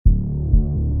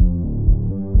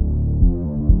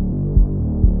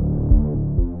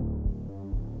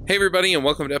Hey everybody, and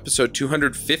welcome to episode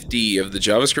 250 of the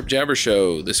JavaScript Jabber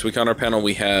Show. This week on our panel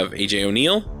we have AJ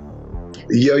O'Neill.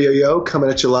 Yo, yo, yo, coming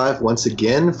at you live once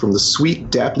again from the sweet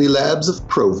Dapley Labs of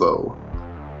Provo.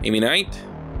 Amy Knight.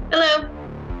 Hello.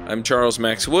 I'm Charles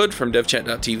Max Wood from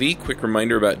devchat.tv. Quick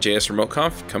reminder about JS Remote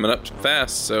Conf coming up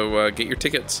fast, so get your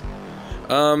tickets.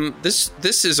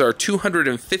 This is our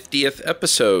 250th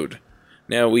episode.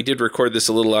 Now, we did record this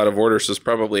a little out of order, so it's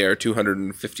probably our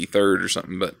 253rd or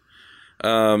something, but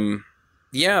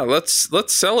yeah,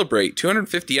 let's celebrate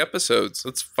 250 episodes.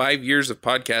 That's 5 years of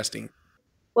podcasting.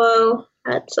 Whoa,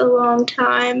 that's a long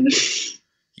time.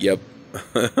 Yep.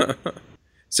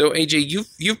 So AJ,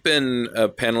 you've been a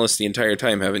panelist the entire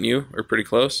time, haven't you? Or pretty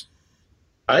close?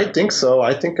 I think so.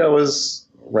 I think I was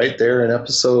right there in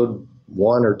episode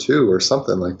 1 or 2 or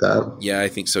something like that. Yeah, I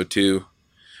think so too.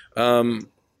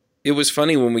 It was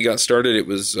funny when we got started. It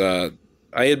was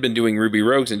I had been doing Ruby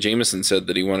Rogues, and Jameson said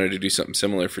that he wanted to do something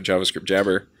similar for JavaScript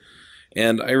Jabber.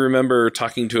 And I remember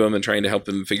talking to him and trying to help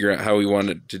him figure out how he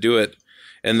wanted to do it.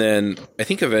 And then I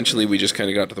think eventually we just kind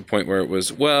of got to the point where it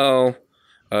was, well,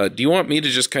 do you want me to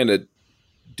just kind of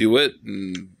do it?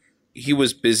 And he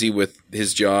was busy with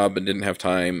his job and didn't have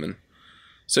time. And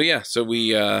so, yeah, so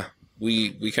we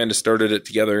kind of started it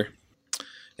together.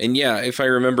 And yeah, if I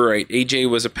remember right, AJ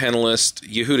was a panelist,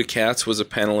 Yehuda Katz was a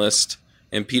panelist,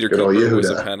 and Peter Cooper was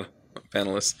a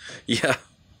panelist. Yeah.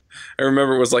 I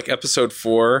remember it was like episode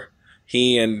 4.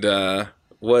 He and, who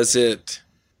was it?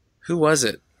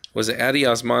 Was it Adi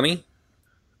Osmani?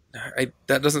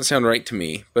 That doesn't sound right to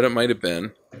me, but it might have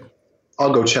been.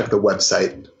 I'll go check the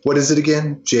website. What is it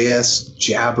again?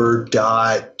 JSJabber.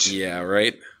 Yeah,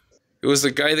 right? It was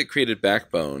the guy that created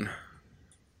Backbone.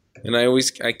 And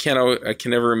I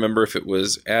can never remember if it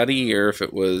was Adi or if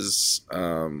it was,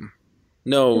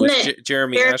 no, it was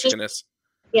Jeremy Ashkenas.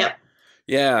 Yep.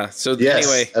 Yeah. So yes,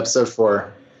 anyway, episode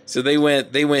 4. So they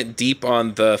went deep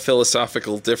on the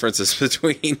philosophical differences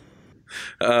between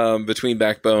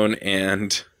Backbone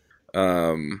and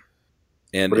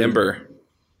Ember.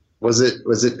 Was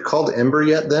it called Ember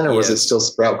yet then, or was it still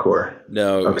Sprout Core?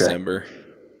 No, it was Ember.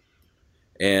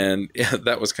 And yeah,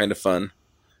 that was kind of fun.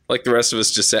 Like the rest of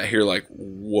us just sat here like,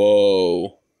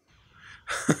 whoa.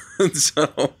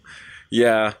 So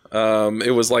yeah,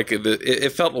 it was like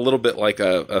it felt a little bit like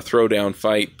a throwdown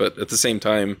fight, but at the same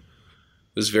time,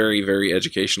 it was very, very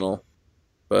educational.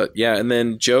 But yeah, and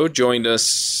then Joe joined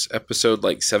us episode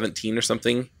like 17 or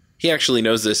something. He actually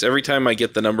knows this. Every time I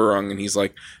get the number wrong, and he's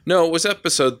like, "No, it was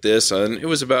episode this, and it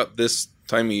was about this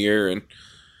time of year." And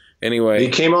anyway, he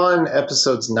came on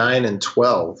episodes 9 and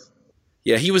 12.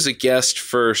 Yeah, he was a guest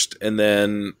first, and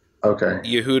then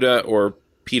Yehuda or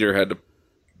Peter had to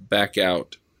back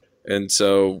out. And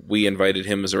so we invited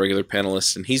him as a regular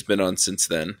panelist, and he's been on since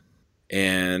then.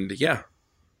 And yeah.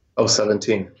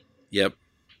 17. Yep.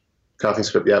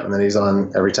 CoffeeScript, yep, and then he's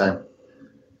on every time.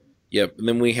 Yep, and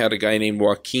then we had a guy named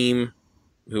Joaquim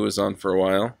who was on for a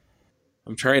while.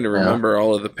 I'm trying to remember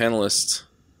all of the panelists.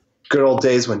 Good old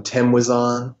days when Tim was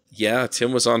on. Yeah,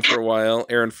 Tim was on for a while.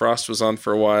 Aaron Frost was on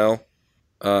for a while.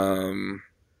 I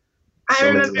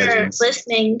remember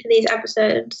listening to these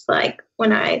episodes, like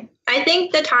when I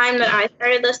think the time that I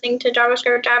started listening to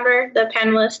JavaScript Jabber, the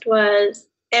panelist was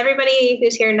everybody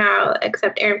who's here now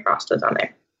except Aaron Frost was on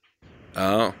there.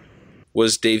 Oh.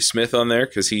 Was Dave Smith on there?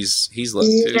 Because he's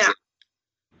listened too. Yeah.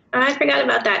 I forgot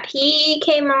about that. He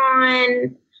came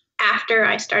on after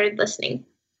I started listening.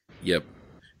 Yep.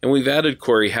 And we've added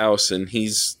Corey House, and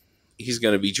he's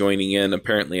going to be joining in.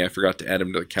 Apparently, I forgot to add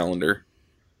him to the calendar,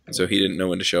 so he didn't know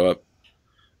when to show up.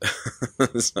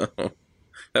 So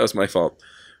that was my fault.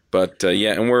 But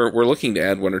yeah, and we're looking to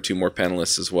add 1 or 2 more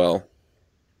panelists as well.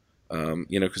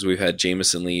 Because we've had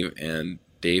Jameson leave and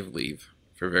Dave leave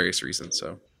for various reasons.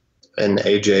 So. And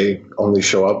AJ only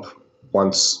show up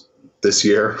once this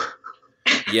year.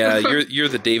 Yeah, you're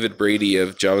the David Brady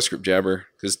of JavaScript Jabber,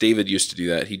 because David used to do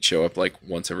that. He'd show up like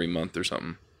once every month or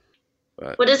something.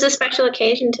 But, what is the special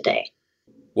occasion today?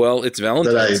 Well, it's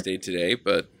Valentine's Day today,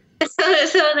 but so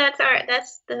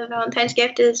that's the Valentine's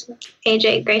gift is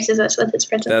AJ graces us with his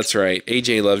presence. That's right.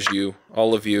 AJ loves you,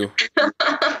 all of you.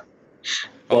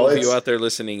 All of you out there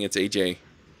listening, it's AJ.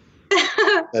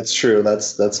 That's true.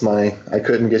 That's my. I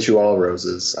couldn't get you all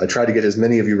roses. I tried to get as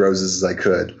many of you roses as I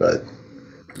could, but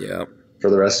yeah. For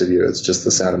the rest of you, it's just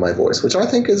the sound of my voice, which I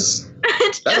think is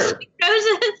it's better.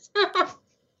 Just roses.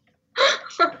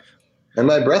 And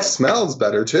my breath smells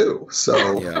better too.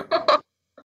 So yeah.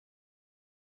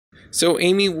 So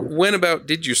Amy, when about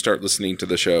did you start listening to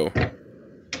the show?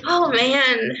 Oh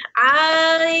man,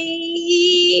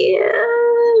 it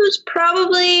was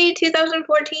probably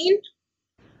 2014.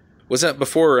 Was that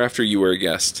before or after you were a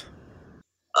guest?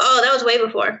 Oh, that was way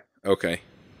before. Okay.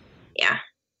 Yeah.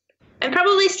 I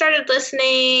probably started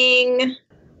listening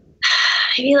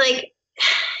maybe like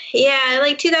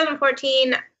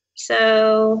 2014.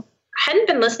 So I hadn't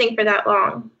been listening for that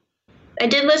long. I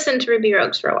did listen to Ruby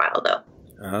Rogues for a while, though.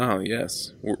 Oh,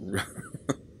 yes.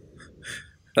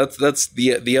 That's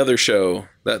the other show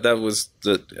that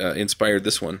inspired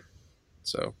this one.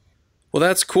 So, well,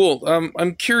 that's cool.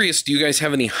 I'm curious. Do you guys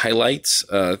have any highlights,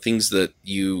 things that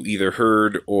you either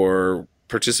heard or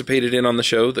participated in on the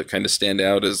show that kind of stand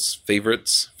out as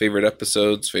favorites, favorite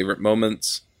episodes, favorite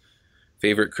moments,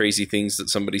 favorite crazy things that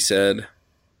somebody said?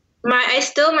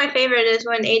 My favorite is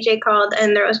when AJ called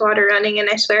and there was water running, and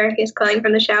I swear he's calling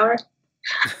from the shower.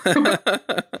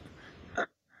 That's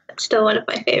still one of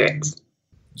my favorites.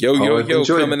 Yo,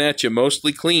 coming at you,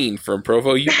 mostly clean from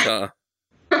Provo, Utah.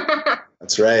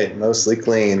 That's right, mostly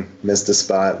clean. Missed a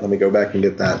spot. Let me go back and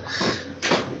get that.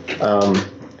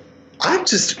 I've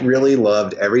just really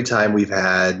loved every time we've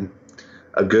had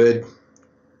a good,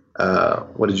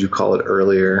 what did you call it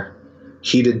earlier?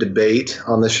 Heated debate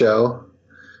on the show.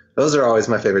 Those are always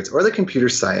my favorites. Or the computer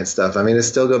science stuff. I mean, I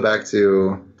still go back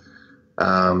to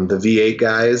the V8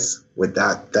 guys with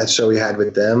that show we had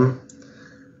with them.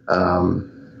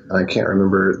 I can't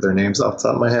remember their names off the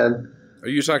top of my head. Are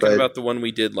you talking about the one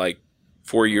we did like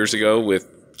 4 years ago with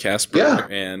Casper? Yeah.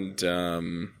 And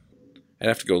I'd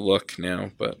have to go look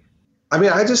now, but I mean,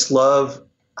 I just love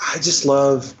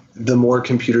the more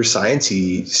computer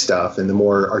sciencey stuff and the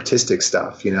more artistic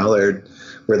stuff. You know,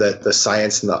 where the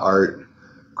science and the art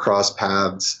cross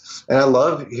paths, and I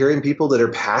love hearing people that are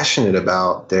passionate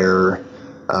about their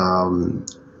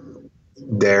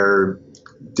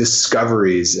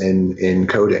discoveries in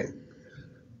coding.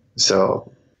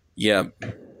 So yeah,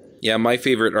 my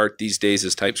favorite art these days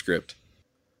is TypeScript.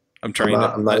 I'm trying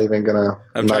to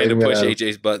push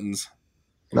AJ's buttons.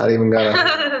 Not even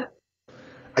gonna.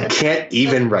 I can't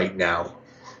even right now.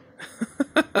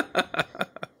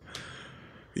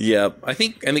 Yeah, I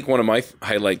think one of my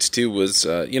highlights too was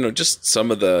just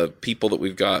some of the people that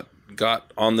we've got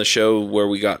on the show where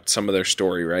we got some of their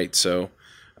story, right? So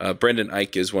Brendan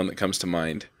Eich is one that comes to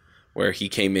mind, where he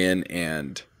came in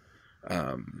and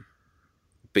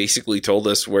basically told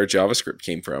us where JavaScript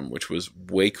came from, which was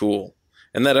way cool.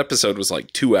 And that episode was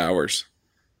like 2 hours,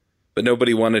 but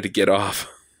nobody wanted to get off.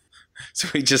 So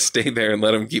we just stayed there and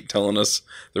let him keep telling us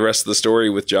the rest of the story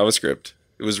with JavaScript.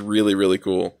 It was really, really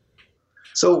cool.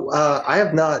 So I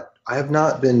have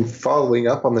not been following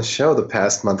up on the show the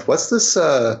past month. What's this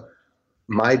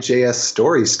my.js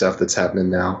story stuff that's happening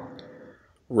now?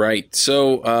 Right.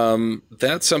 So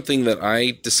that's something that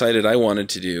I decided I wanted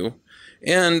to do.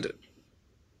 And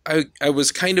I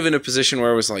was kind of in a position where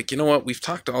I was like, you know what? We've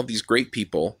talked to all these great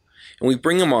people, and we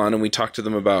bring them on and we talk to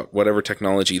them about whatever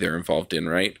technology they're involved in,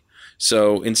 right?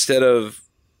 So instead of,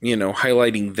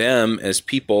 highlighting them as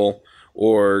people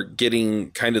or getting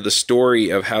kind of the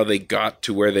story of how they got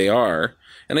to where they are,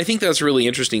 and I think that's really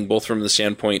interesting, both from the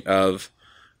standpoint of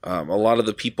a lot of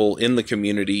the people in the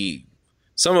community.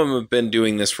 Some of them have been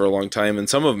doing this for a long time, and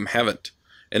some of them haven't.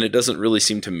 And it doesn't really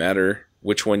seem to matter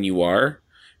which one you are.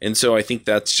 And so I think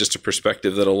that's just a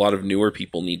perspective that a lot of newer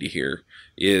people need to hear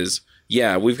is,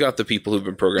 yeah, we've got the people who've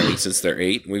been programming since they're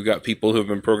 8. And we've got people who've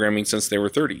been programming since they were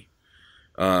 30.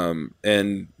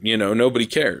 And, nobody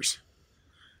cares.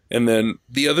 And then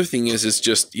the other thing is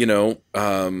just, one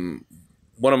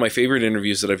of my favorite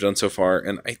interviews that I've done so far,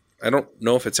 and I don't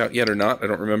know if it's out yet or not. I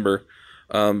don't remember.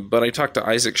 But I talked to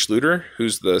Isaac Schluter,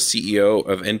 who's the CEO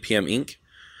of NPM Inc.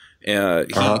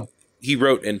 He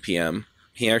wrote NPM.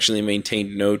 He actually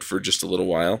maintained Node for just a little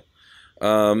while.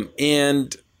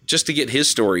 And just to get his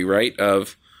story, right,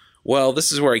 of, well,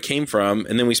 this is where I came from.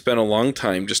 And then we spent a long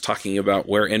time just talking about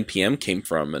where NPM came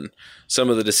from and some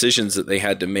of the decisions that they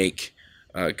had to make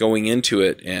going into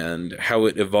it and how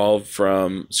it evolved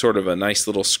from sort of a nice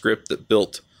little script that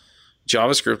built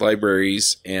JavaScript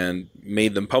libraries and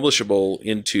made them publishable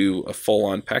into a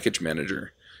full-on package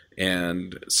manager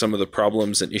and some of the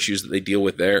problems and issues that they deal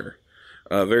with there.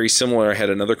 Very similar, I had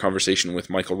another conversation with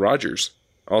Michael Rogers,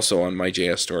 also on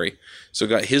my.js story. So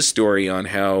got his story on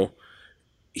how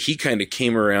he kind of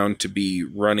came around to be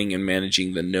running and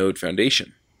managing the Node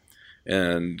Foundation.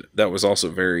 And that was also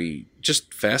very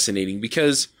just fascinating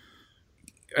because,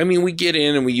 we get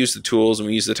in and we use the tools and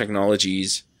we use the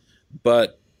technologies,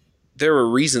 but there are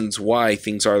reasons why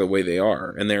things are the way they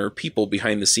are. And there are people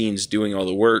behind the scenes doing all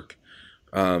the work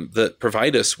that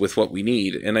provide us with what we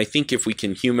need. And I think if we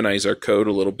can humanize our code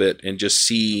a little bit and just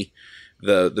see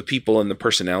the people and the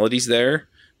personalities there,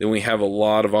 then we have a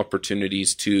lot of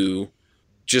opportunities to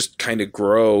just kind of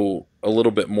grow a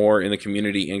little bit more in the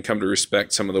community and come to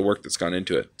respect some of the work that's gone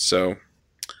into it. So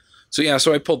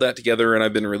I pulled that together, and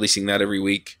I've been releasing that every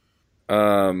week.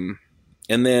 And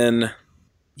then,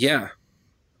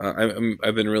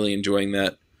 I've been really enjoying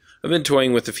that. I've been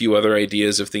toying with a few other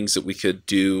ideas of things that we could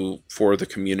do for the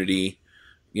community,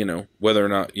 whether or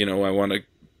not, I want to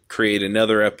create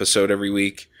another episode every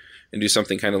week and do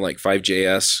something kind of like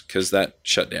 5JS, because that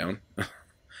shut down,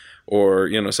 or,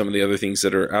 some of the other things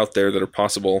that are out there that are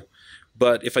possible.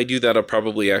 But if I do that, I'll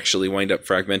probably actually wind up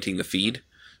fragmenting the feed.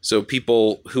 So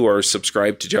people who are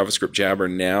subscribed to JavaScript Jabber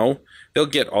now, they'll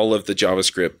get all of the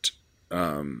JavaScript,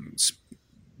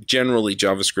 generally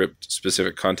JavaScript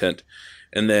specific content.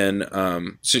 And then,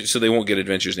 so they won't get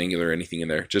Adventures in Angular or anything in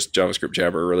there, just JavaScript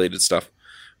Jabber related stuff.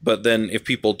 But then if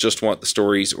people just want the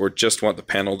stories, or just want the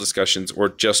panel discussions, or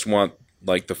just want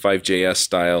like the 5JS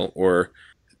style or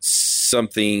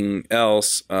something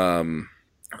else,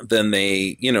 then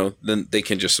they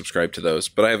can just subscribe to those.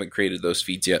 But I haven't created those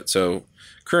feeds yet. So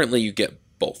currently you get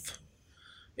both.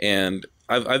 And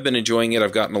I've been enjoying it.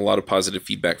 I've gotten a lot of positive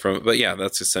feedback from it. But yeah,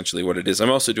 that's essentially what it is. I'm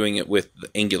also doing it with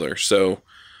Angular. So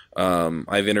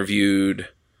I've interviewed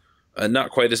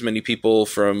not quite as many people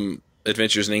from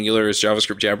Adventures in Angular as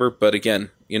JavaScript Jabber, but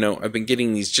again, I've been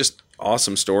getting these just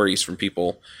awesome stories from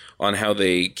people on how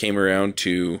they came around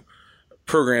to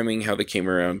programming, how they came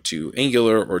around to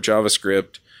Angular or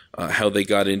JavaScript, how they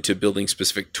got into building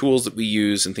specific tools that we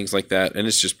use and things like that, and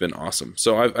it's just been awesome.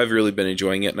 So I've really been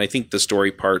enjoying it, and I think the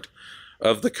story part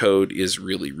of the code is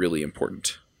really, really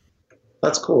important.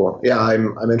 That's cool. Yeah,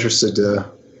 I'm interested to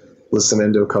listen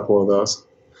into a couple of those.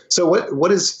 So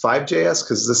what is 5JS?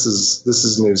 Because this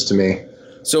is news to me.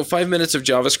 So 5 Minutes of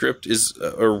JavaScript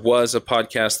was a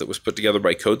podcast that was put together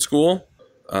by Code School.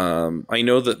 I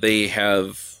know that they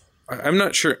have. I'm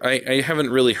not sure. I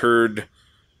haven't really heard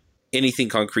anything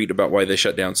concrete about why they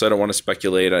shut down, so I don't want to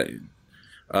speculate.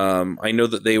 I know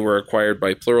that they were acquired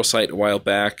by Pluralsight a while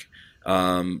back,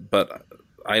 but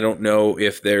I don't know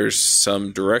if there's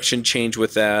some direction change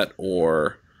with that,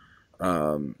 or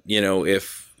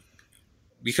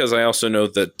because I also know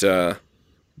that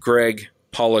Greg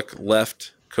Pollock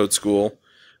left Code School.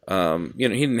 He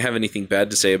didn't have anything bad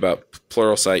to say about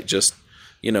Pluralsight, just,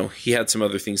 he had some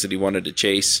other things that he wanted to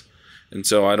chase. And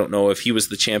so I don't know if he was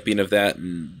the champion of that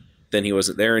and then he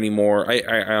wasn't there anymore.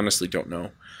 I honestly don't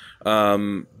know.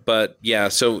 But yeah,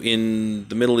 so in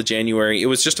the middle of January, it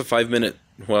was just a 5 minute,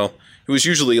 well, it was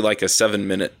usually like a 7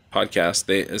 minute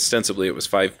podcast. Ostensibly it was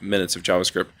 5 minutes of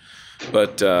JavaScript,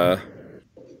 but,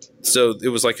 so it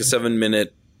was like a 7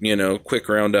 minute, quick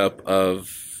roundup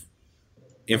of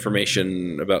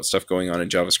information about stuff going on in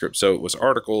JavaScript. So it was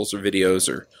articles or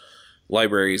videos or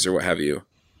libraries or what have you.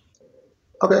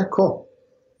 Okay, cool.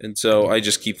 And so I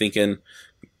just keep thinking,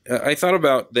 I thought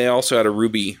about, they also had a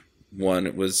Ruby one.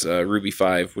 It was Ruby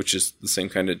 5, which is the same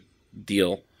kind of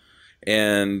deal.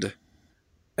 And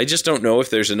I just don't know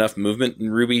if there's enough movement in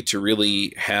Ruby to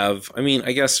really have,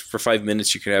 I guess for 5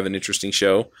 minutes you could have an interesting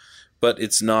show, but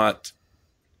it's not,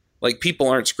 like, people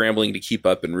aren't scrambling to keep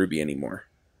up in Ruby anymore.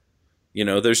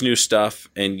 There's new stuff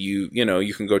and you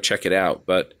can go check it out,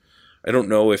 but I don't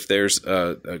know if there's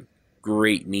a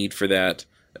great need for that.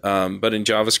 But in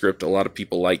JavaScript, a lot of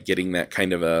people like getting that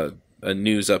kind of a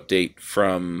news update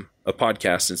from a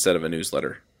podcast instead of a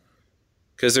newsletter.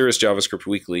 Because there is JavaScript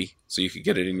Weekly, so you could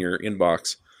get it in your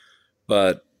inbox.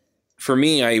 But for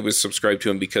me, I was subscribed to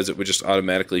them because it would just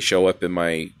automatically show up in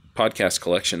my podcast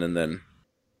collection, and then,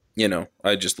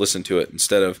 I just listen to it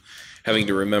instead of having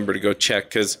to remember to go check,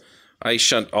 because I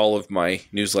shunt all of my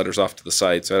newsletters off to the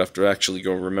side, so I'd have to actually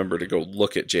go remember to go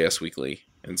look at JS Weekly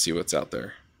and see what's out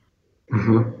there.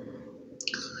 Mm-hmm.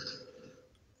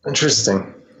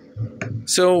 Interesting.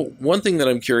 So one thing that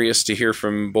I'm curious to hear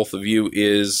from both of you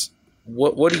is,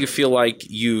 what do you feel like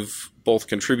you've both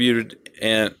contributed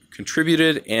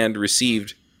and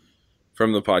received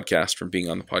from the podcast, from being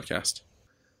on the podcast?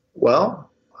 Well,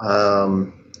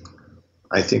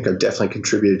 I think I've definitely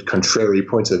contributed contrary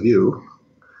points of view,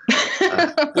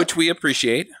 which we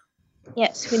appreciate.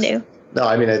 Yes, we do. No,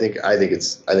 I think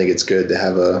it's good to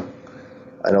have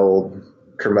an old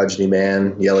curmudgeon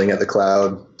man yelling at the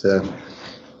cloud to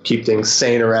keep things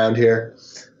sane around here.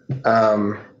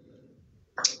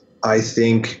 I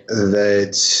think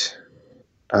that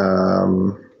I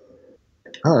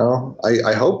don't know.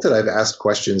 I hope that I've asked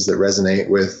questions that resonate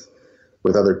with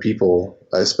other people,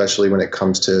 especially when it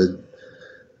comes to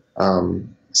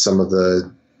some of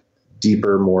the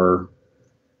deeper, more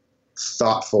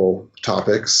thoughtful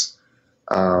topics.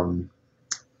 And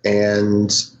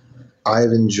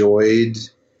I've enjoyed,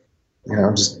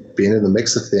 just being in the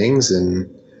mix of things and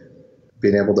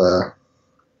being able to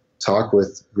talk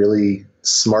with really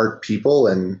smart people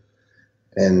and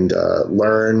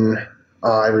learn.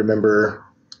 I remember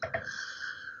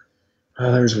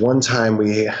there was one time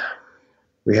we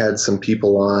had some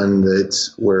people on that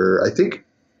were, I think,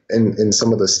 in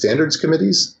some of the standards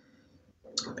committees,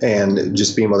 and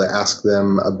just being able to ask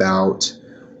them about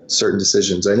certain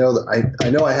decisions. I know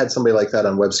I had somebody like that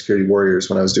on Web Security Warriors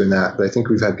when I was doing that, but I think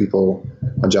we've had people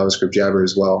on JavaScript Jabber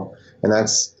as well, and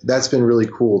that's been really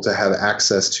cool to have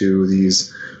access to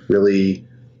these really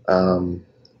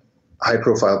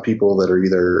high-profile people that are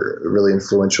either really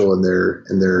influential in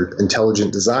their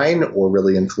intelligent design or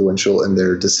really influential in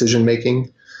their decision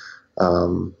making.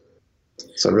 So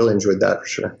I really enjoyed that for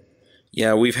sure.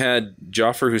 Yeah, we've had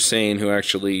Jafar Hussein, who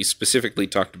actually specifically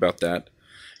talked about that.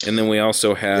 And then we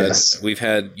also had, we've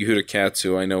had Yehuda Katz,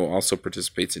 who I know also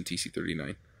participates in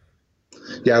TC39.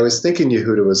 Yeah, I was thinking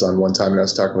Yehuda was on one time and I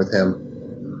was talking with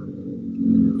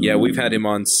him. Yeah, we've had him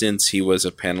on since he was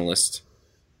a panelist.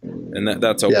 And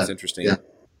that's always interesting. Yeah.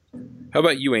 How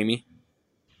about you, Amy?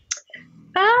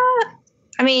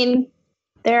 I mean,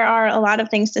 there are a lot of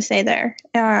things to say there.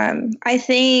 I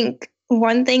think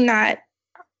one thing that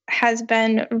has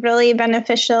been really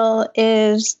beneficial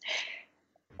is,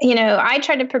 I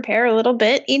try to prepare a little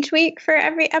bit each week for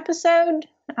every episode.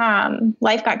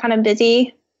 Life got kind of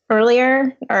busy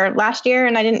earlier or last year,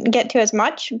 and I didn't get to as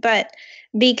much. But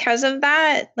because of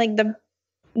that, like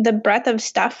the breadth of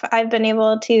stuff I've been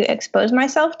able to expose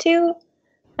myself to,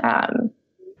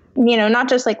 not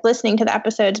just like listening to the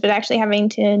episodes, but actually having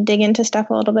to dig into stuff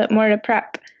a little bit more to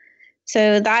prep.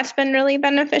 So that's been really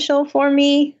beneficial for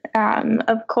me.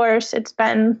 Of course, it's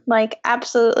been like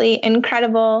absolutely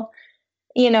incredible,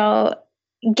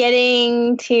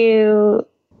 getting to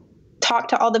talk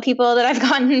to all the people that I've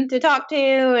gotten to talk to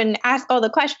and ask all the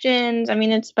questions. I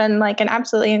mean, it's been like an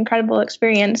absolutely incredible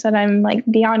experience that I'm like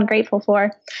beyond grateful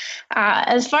for.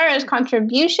 As far as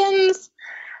contributions,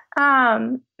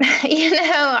 I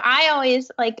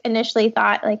always like initially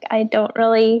thought like I don't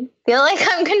really feel like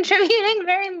I'm contributing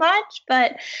very much,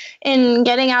 but in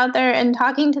getting out there and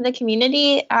talking to the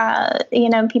community,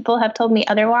 people have told me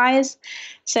otherwise.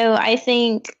 So I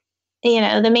think,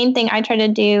 the main thing I try to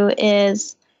do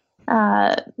is,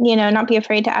 not be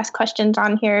afraid to ask questions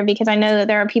on here, because I know that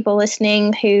there are people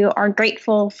listening who are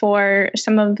grateful for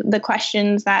some of the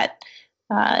questions that,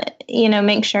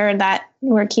 make sure that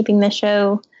we're keeping the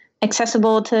show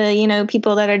accessible to,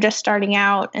 people that are just starting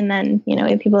out. And then, we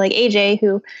have people like AJ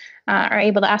who are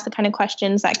able to ask the kind of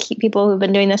questions that keep people who've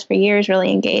been doing this for years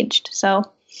really engaged. So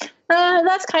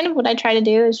that's kind of what I try to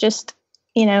do, is just,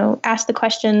 ask the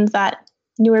questions that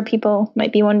newer people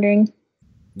might be wondering.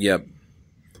 Yep.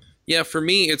 Yeah, for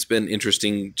me, it's been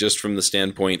interesting just from the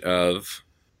standpoint of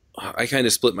I kind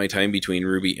of split my time between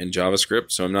Ruby and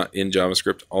JavaScript, so I'm not in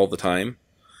JavaScript all the time.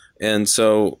 And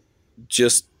so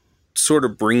just sort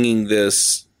of bringing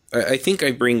this, I think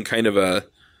I bring kind of a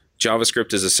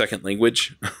JavaScript as a second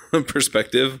language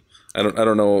perspective. I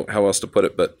don't know how else to put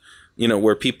it, but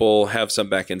where people have some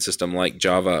backend system like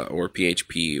Java or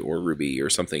PHP or Ruby or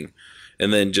something,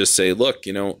 and then just say, look,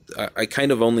 I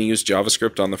kind of only use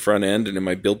JavaScript on the front end and in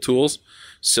my build tools.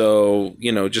 So,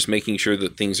 just making sure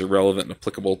that things are relevant and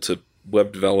applicable to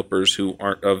web developers who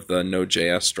aren't of the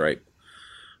Node.js stripe.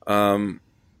 And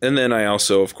then I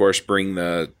also, of course, bring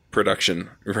the production,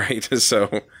 right?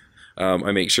 So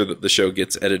I make sure that the show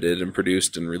gets edited and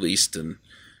produced and released, and,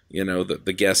 that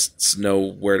the guests know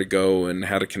where to go and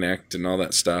how to connect and all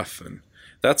that stuff. And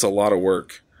that's a lot of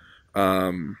work.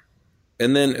 And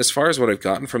then as far as what I've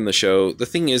gotten from the show, the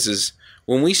thing is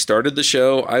when we started the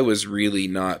show, I was really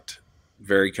not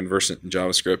very conversant in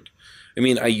JavaScript. I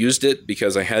mean, I used it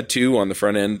because I had to on the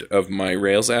front end of my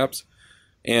Rails apps.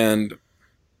 And,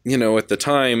 at the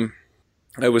time,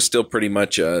 I was still pretty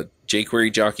much a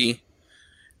jQuery jockey.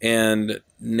 And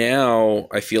now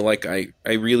I feel like I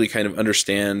really kind of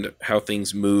understand how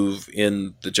things move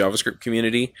in the JavaScript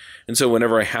community. And so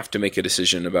whenever I have to make a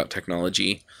decision about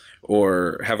technology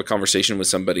or have a conversation with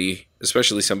somebody,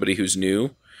 especially somebody who's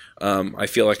new, I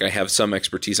feel like I have some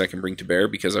expertise I can bring to bear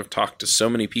because I've talked to so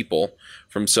many people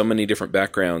from so many different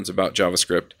backgrounds about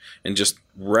JavaScript and just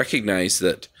recognize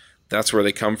that that's where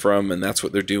they come from and that's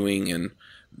what they're doing and,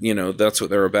 that's what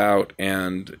they're about.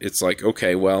 And it's like,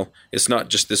 okay, well, it's not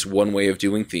just this one way of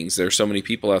doing things. There are so many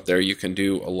people out there. You can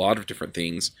do a lot of different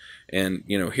things. And,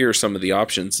 here are some of the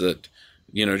options that,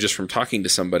 just from talking to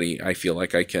somebody, I feel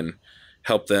like I can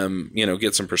help them,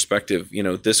 get some perspective,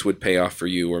 this would pay off for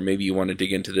you, or maybe you want to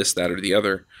dig into this, that, or the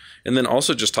other. And then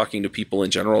also just talking to people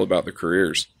in general about their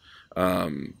careers.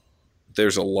 There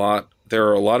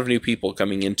are a lot of new people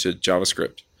coming into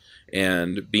JavaScript.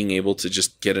 and being able to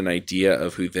just get an idea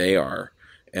of who they are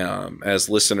as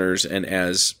listeners and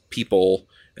as people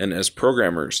and as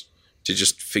programmers, to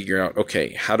just figure out,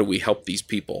 okay, how do we help these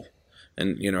people?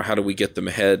 And, how do we get them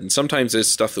ahead? And sometimes it's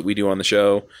stuff that we do on the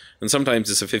show, and sometimes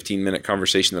it's a 15-minute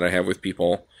conversation that I have with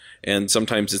people, and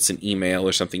sometimes it's an email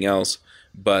or something else.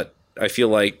 But I feel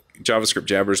like JavaScript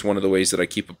Jabber is one of the ways that I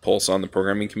keep a pulse on the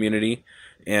programming community,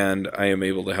 and I am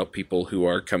able to help people who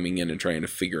are coming in and trying to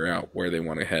figure out where they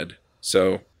want to head.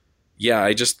 So, yeah,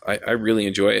 I really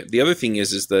enjoy it. The other thing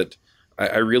is that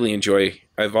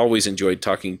I've always enjoyed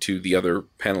talking to the other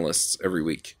panelists every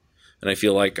week. And I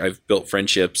feel like I've built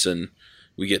friendships, and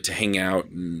we get to hang out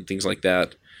and things like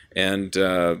that. And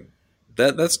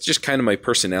that's just kind of my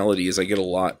personality, is I get a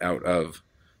lot out of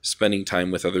spending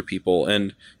time with other people.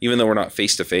 And even though we're not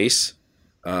face-to-face,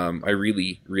 I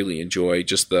really, really enjoy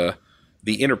just the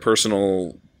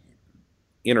interpersonal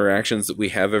interactions that we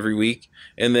have every week.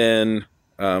 And then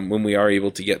when we are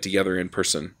able to get together in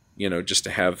person, just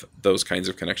to have those kinds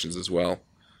of connections as well,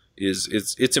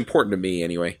 it's important to me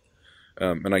anyway.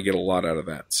 And I get a lot out of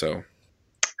that. So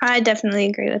I definitely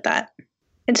agree with that.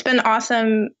 It's been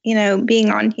awesome, being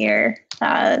on here,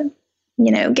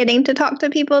 getting to talk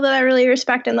to people that I really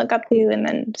respect and look up to, and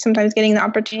then sometimes getting the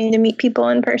opportunity to meet people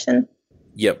in person.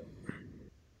 Yep.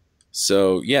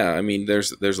 So, yeah, I mean,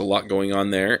 there's a lot going on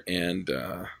there, and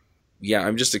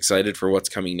I'm just excited for what's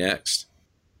coming next.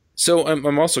 So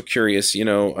I'm also curious,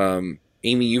 Amy,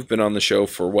 you've been on the show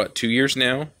for what, 2 years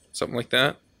now? Something like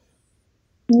that?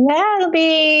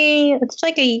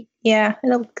 Yeah,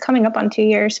 it'll coming up on 2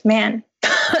 years. Man,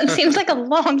 it seems like a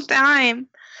long time,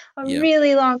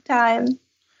 really long time.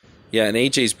 Yeah, and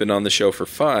AJ's been on the show for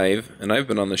 5, and I've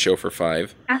been on the show for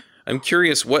 5. I'm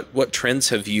curious, what trends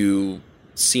have you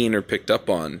seen or picked up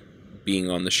on being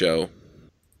on the show?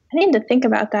 I need to think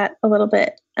about that a little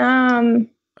bit.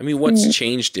 What's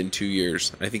changed in 2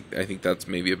 years? I think that's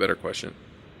maybe a better question.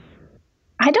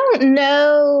 I don't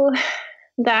know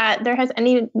that there has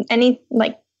any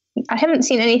I haven't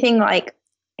seen anything like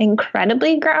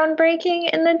incredibly groundbreaking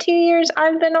in the 2 years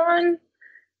I've been on.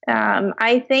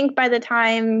 I think by the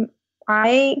time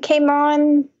I came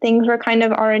on, things were kind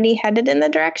of already headed in the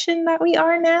direction that we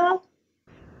are now.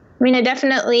 I mean,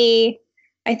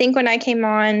 I think when I came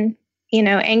on,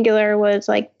 Angular was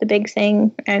like the big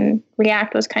thing, and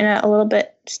React was kind of a little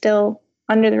bit still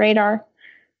under the radar.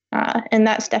 And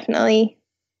that's definitely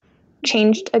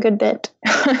changed a good bit.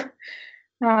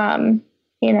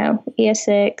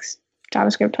 ES6,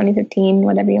 JavaScript 2015,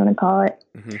 whatever you want to call it.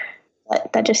 Mm-hmm.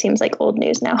 But that just seems like old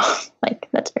news now. Like,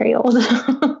 that's very old.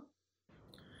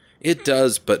 It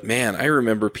does, but man, I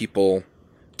remember people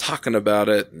talking about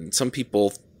it, and some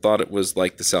people thought it was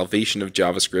like the salvation of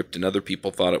JavaScript, and other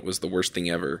people thought it was the worst thing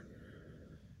ever.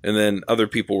 And then other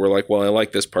people were like, well, I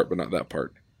like this part, but not that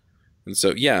part. And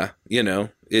so, yeah,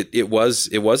 it was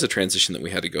a transition that we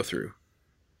had to go through.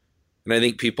 And I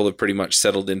think people have pretty much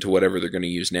settled into whatever they're going to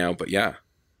use now. But yeah,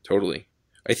 totally.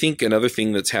 I think another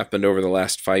thing that's happened over the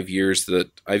last 5 years that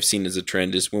I've seen as a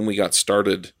trend is when we got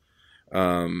started,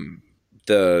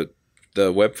 the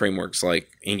web frameworks like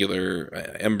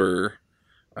Angular, Ember,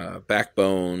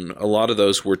 Backbone, a lot of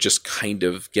those were just kind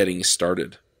of getting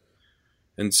started.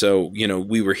 And so,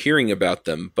 we were hearing about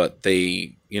them, but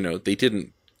they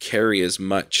didn't carry as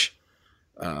much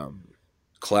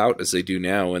clout as they do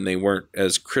now, and they weren't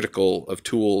as critical of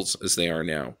tools as they are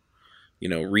now.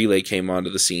 Relay came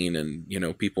onto the scene,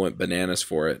 and people went bananas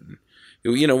for it. And,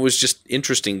 it was just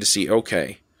interesting to see.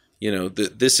 Okay,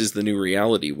 this is the new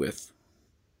reality with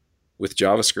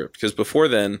JavaScript, because before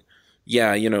then,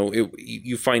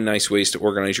 you find nice ways to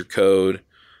organize your code.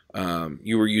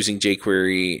 You were using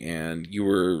jQuery, and you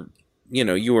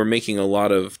were making a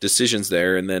lot of decisions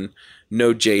there, and then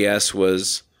Node.js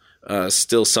was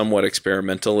still somewhat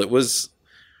experimental.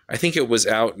 I think it was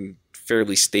out and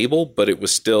fairly stable, but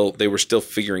they were still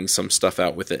figuring some stuff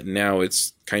out with it. And now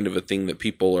it's kind of a thing that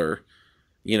people are,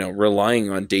 relying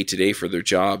on day to day for their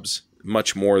jobs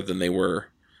much more than they were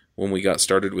when we got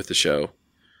started with the show.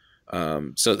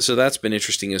 So that's been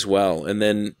interesting as well. And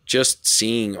then just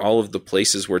seeing all of the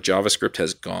places where JavaScript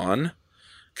has gone,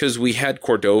 because we had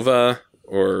Cordova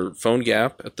or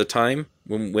PhoneGap at the time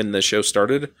when the show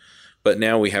started, but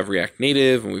now we have React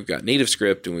Native, and we've got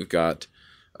NativeScript, and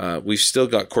we've still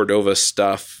got Cordova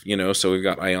stuff, so we've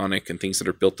got Ionic and things that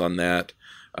are built on that.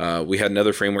 We had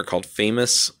another framework called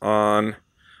Famous on,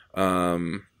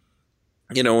 and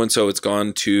so it's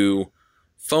gone to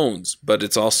phones, but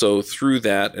it's also through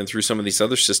that and through some of these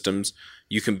other systems,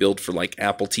 you can build for like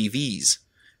Apple TVs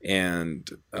and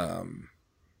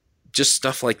just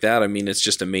stuff like that. I mean, it's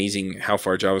just amazing how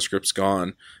far JavaScript's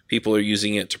gone. People are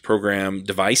using it to program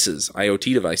devices,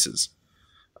 IoT devices.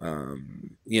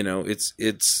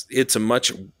 It's a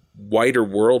much wider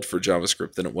world for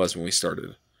JavaScript than it was when we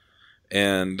started.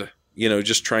 And,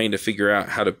 just trying to figure out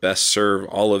how to best serve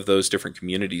all of those different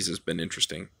communities has been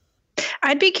interesting.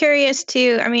 I'd be curious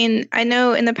too. I mean, I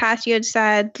know in the past you had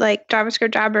said like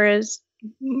JavaScript Jabber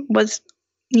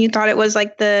you thought it was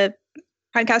like the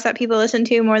podcast that people listen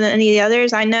to more than any of the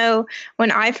others. I know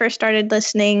when I first started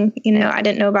listening, I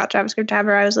didn't know about JavaScript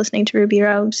Jabber. I was listening to Ruby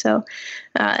Rogue. So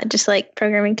just like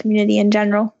programming community in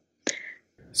general.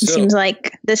 It seems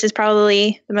like this is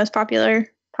probably the most popular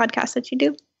podcast that you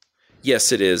do.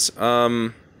 Yes, it is.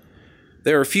 There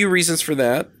are a few reasons for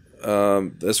that.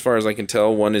 As far as I can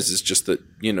tell, one is just that,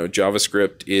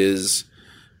 JavaScript is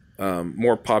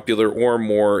more popular or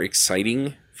more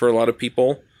exciting for a lot of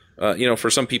people. For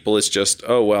some people, it's just,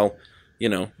 there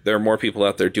are more people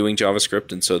out there doing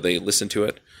JavaScript, and so they listen to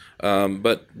it.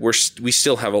 But we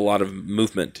still have a lot of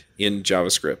movement in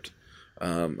JavaScript.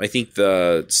 I think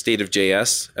the State of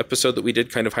JS episode that we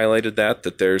did kind of highlighted that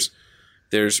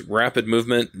there's rapid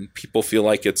movement, and people feel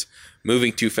like it's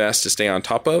moving too fast to stay on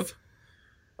top of.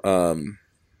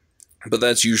 But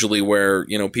that's usually where,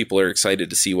 people are excited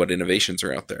to see what innovations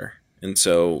are out there. And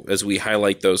so as we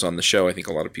highlight those on the show, I think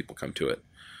a lot of people come to it.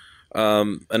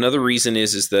 Another reason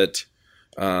is that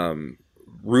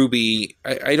Ruby,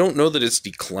 I don't know that it's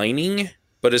declining,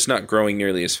 but it's not growing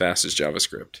nearly as fast as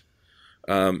JavaScript.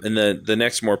 And the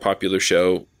next more popular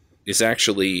show is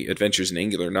actually Adventures in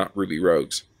Angular, not Ruby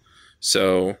Rogues.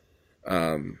 So,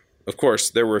 of course,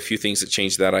 there were a few things that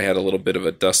changed that. I had a little bit of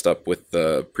a dust up with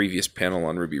the previous panel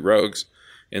on Ruby Rogues,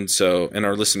 and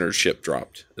our listenership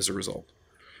dropped as a result.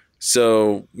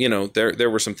 So, there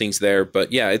were some things there,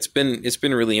 but yeah, it's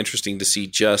been really interesting to see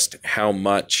just how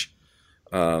much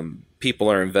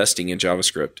people are investing in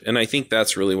JavaScript. And I think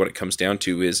that's really what it comes down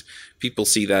to is people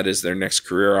see that as their next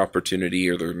career opportunity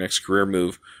or their next career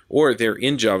move, or they're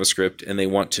in JavaScript and they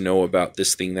want to know about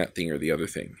this thing, that thing, or the other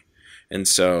thing. And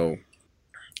so,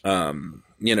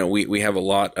 we have a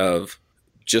lot of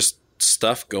just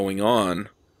stuff going on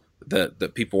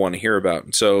that people want to hear about.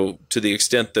 And so to the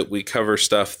extent that we cover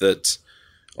stuff that's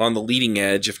on the leading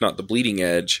edge, if not the bleeding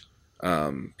edge,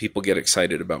 people get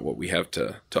excited about what we have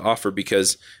to offer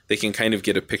because they can kind of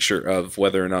get a picture of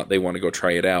whether or not they want to go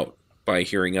try it out by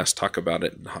hearing us talk about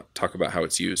it and talk about how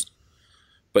it's used.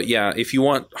 But yeah, if you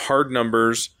want hard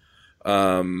numbers,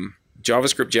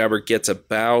 JavaScript Jabber gets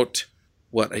about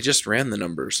I just ran the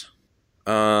numbers.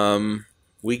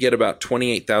 We get about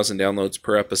 28,000 downloads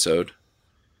per episode.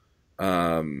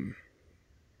 I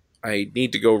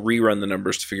need to go rerun the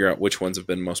numbers to figure out which ones have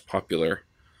been most popular.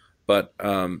 But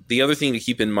the other thing to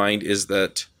keep in mind is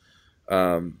that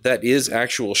that is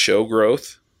actual show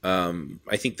growth.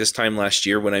 I think this time last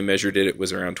year when I measured it, it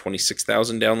was around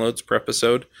 26,000 downloads per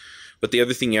episode. But the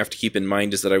other thing you have to keep in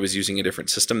mind is that I was using a different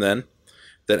system then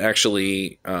that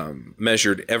actually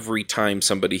measured every time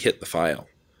somebody hit the file.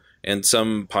 And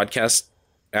some podcast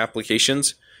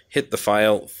applications hit the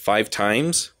file 5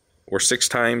 times or 6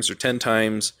 times or 10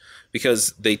 times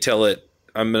because they tell it,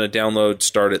 I'm going to download,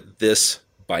 start at this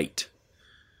byte.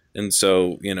 And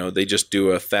so, they just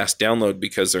do a fast download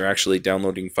because they're actually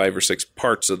downloading 5 or 6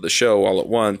 parts of the show all at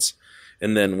once.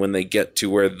 And then when they get to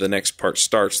where the next part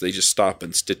starts, they just stop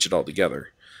and stitch it all together.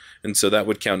 And so that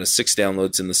would count as 6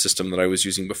 downloads in the system that I was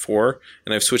using before.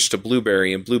 And I've switched to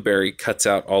Blueberry, and Blueberry cuts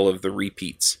out all of the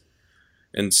repeats.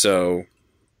 And so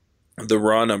the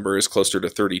raw number is closer to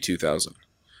 32,000.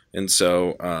 And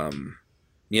so,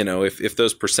 if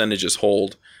those percentages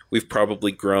hold, we've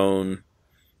probably grown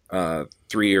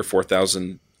 3,000 or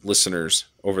 4,000 listeners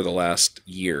over the last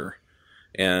year.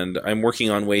 And I'm working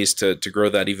on ways to grow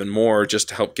that even more just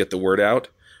to help get the word out.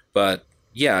 But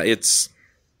yeah, it's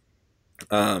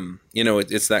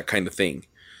that kind of thing.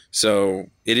 So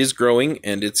it is growing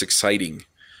and it's exciting.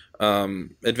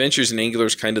 Adventures in Angular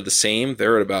is kind of the same.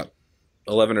 They're at about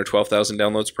 11 or 12,000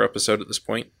 downloads per episode at this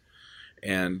point.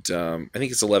 And I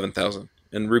think it's 11,000.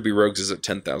 And Ruby Rogues is at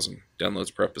 10,000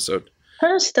 downloads per episode.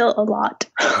 That's still a lot.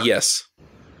 Yes.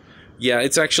 Yeah,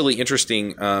 it's actually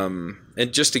interesting.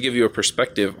 And just to give you a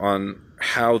perspective on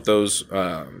how those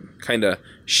kind of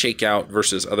shake out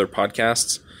versus other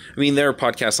podcasts. I mean, there are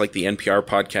podcasts like the NPR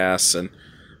podcasts and,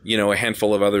 a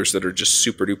handful of others that are just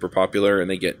super duper popular and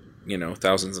they get,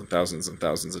 thousands and thousands and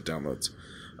thousands of downloads.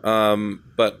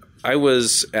 But I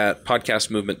was at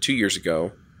Podcast Movement 2 years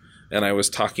ago and I was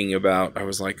talking about, I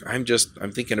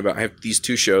have these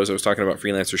 2 shows. I was talking about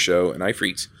Freelancer Show and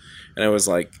iFreaks. And I was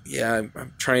like, yeah,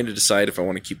 I'm trying to decide if I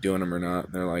want to keep doing them or not.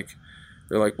 And they're like,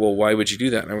 They're like, well, why would you do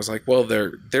that? And I was like, well,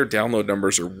 their download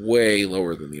numbers are way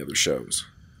lower than the other shows.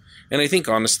 And I think,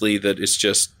 honestly, that it's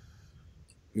just,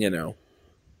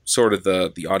 sort of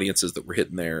the audiences that we're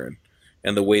hitting there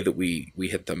and the way that we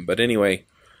hit them. But anyway,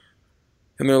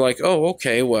 and they're like, oh,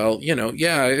 okay, well,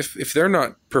 yeah, if they're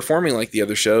not performing like the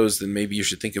other shows, then maybe you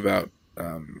should think about,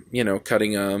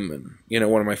 cutting them. And,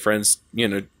 one of my friends,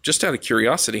 just out of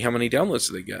curiosity, how many downloads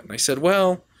do they get? And I said,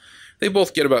 well, they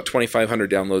both get about 2,500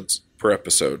 downloads per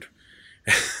episode.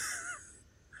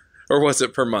 Or was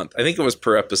it per month? I think it was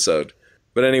per episode.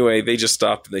 But anyway, they just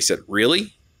stopped and they said,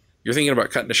 really? You're thinking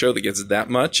about cutting a show that gets that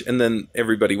much? And then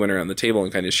everybody went around the table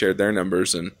and kind of shared their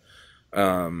numbers. And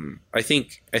I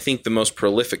think the most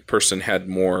prolific person had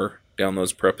more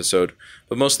downloads per episode.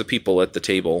 But most of the people at the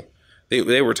table,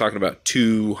 they were talking about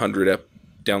 200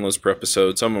 downloads per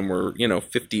episode. Some of them were,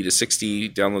 50 to 60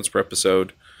 downloads per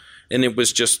episode. And it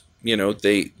was just,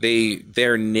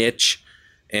 their niche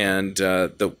and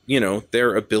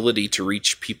their ability to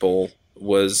reach people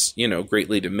was,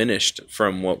 greatly diminished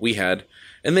from what we had.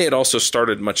 And they had also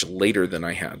started much later than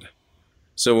I had.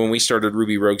 So when we started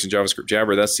Ruby Rogues and JavaScript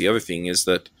Jabber, that's the other thing, is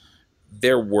that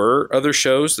there were other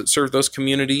shows that served those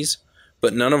communities,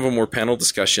 but none of them were panel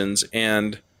discussions,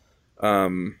 and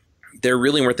there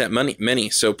really weren't that many.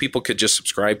 So people could just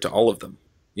subscribe to all of them.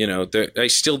 I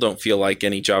still don't feel like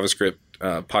any JavaScript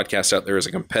podcast out there is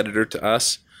a competitor to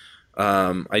us.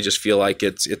 I just feel like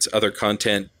it's other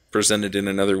content presented in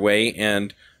another way,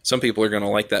 and some people are going to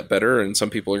like that better, and some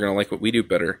people are going to like what we do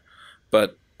better.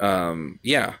 But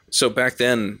so back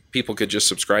then, people could just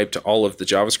subscribe to all of the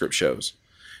JavaScript shows.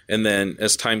 And then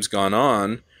as time's gone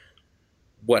on,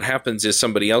 what happens is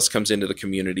somebody else comes into the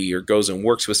community or goes and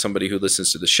works with somebody who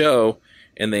listens to the show,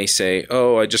 and they say,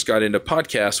 oh, I just got into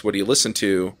podcasts. What do you listen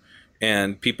to?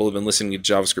 And people have been listening to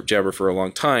JavaScript Jabber for a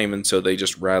long time, and so they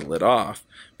just rattle it off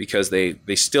because they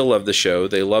still love the show.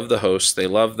 They love the hosts. They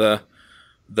love the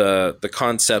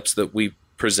concepts that we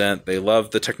present. They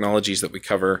love the technologies that we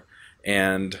cover.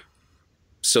 And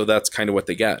so that's kind of what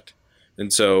they get.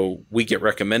 And so we get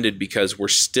recommended because we're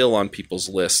still on people's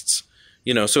lists.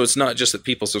 So it's not just that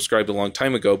people subscribed a long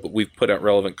time ago, but we've put out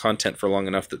relevant content for long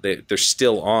enough that they're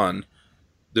still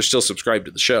subscribed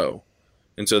to the show.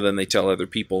 And so then they tell other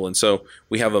people. And so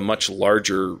we have a much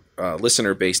larger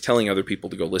listener base telling other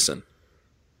people to go listen.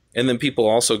 And then people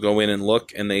also go in and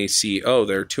look and they see, oh,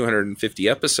 there are 250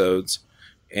 episodes.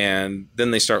 And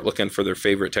then they start looking for their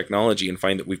favorite technology and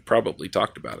find that we've probably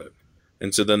talked about it.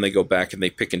 And so then they go back and they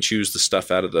pick and choose the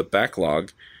stuff out of the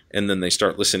backlog. And then they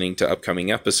start listening to upcoming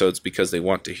episodes because they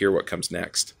want to hear what comes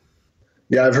next.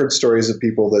 Yeah, I've heard stories of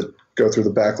people that go through the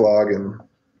backlog and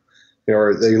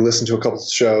or they listen to a couple of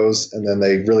shows and then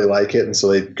they really like it. And so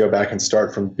they go back and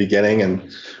start from the beginning and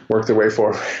work their way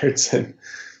forwards. And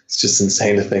it's just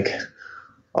insane to think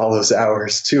all those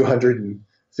hours,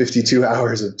 252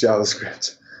 hours of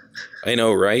JavaScript. I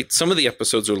know, right? Some of the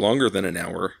episodes are longer than an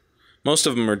hour. Most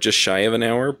of them are just shy of an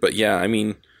hour. But yeah,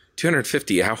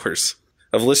 250 hours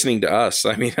of listening to us.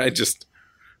 I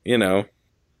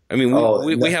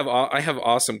have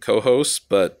awesome co-hosts,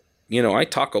 but I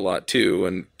talk a lot too,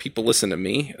 and people listen to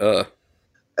me.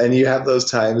 And you have those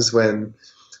times when,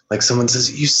 like, someone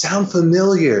says, "You sound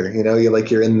familiar."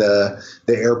 You're in the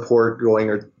airport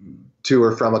going to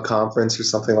or from a conference or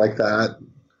something like that.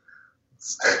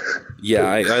 Yeah,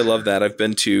 I love that. I've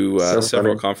been to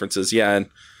several funny. Conferences. Yeah, and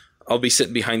I'll be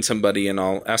sitting behind somebody, and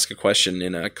I'll ask a question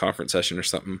in a conference session or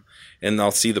something, and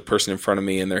I'll see the person in front of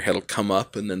me, and their head will come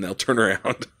up, and then they'll turn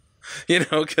around.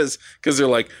 Because they're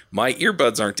like, my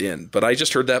earbuds aren't in, but I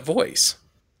just heard that voice.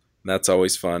 That's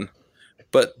always fun.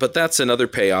 But that's another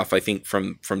payoff, I think,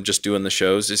 from just doing the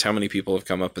shows, is how many people have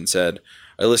come up and said,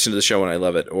 I listened to the show and I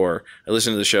love it, or I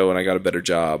listened to the show and I got a better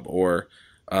job, or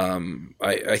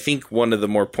I think one of the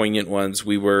more poignant ones,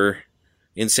 we were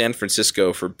in San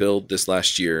Francisco for Build this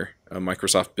last year,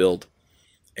 Microsoft Build,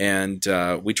 and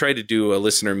we tried to do a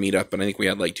listener meetup, and I think we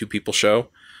had like 2 people show.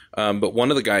 But one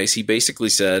of the guys, he basically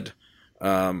said,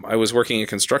 I was working a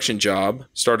construction job,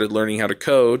 started learning how to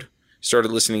code,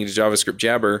 started listening to JavaScript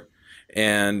Jabber,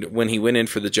 and when he went in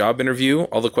for the job interview,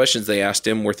 all the questions they asked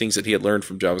him were things that he had learned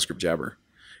from JavaScript Jabber.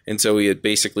 And so he had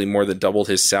basically more than doubled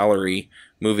his salary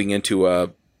moving into a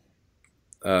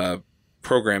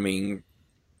programming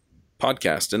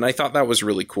podcast. And I thought that was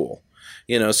really cool.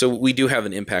 So we do have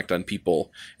an impact on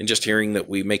people, and just hearing that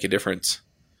we make a difference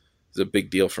is a big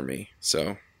deal for me.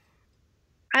 So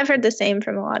I've heard the same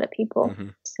from a lot of people. Mm-hmm.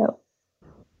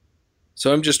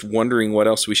 So I'm just wondering what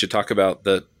else we should talk about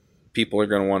that people are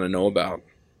going to want to know about.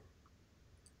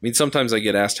 Sometimes I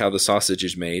get asked how the sausage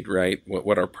is made, right?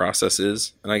 What our process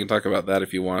is. And I can talk about that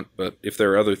if you want. But if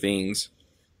there are other things.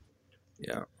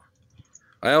 Yeah.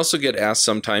 I also get asked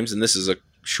sometimes, and this is a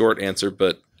short answer,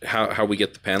 but how we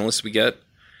get the panelists we get.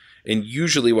 And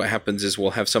usually what happens is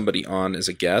we'll have somebody on as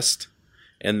a guest,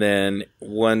 and then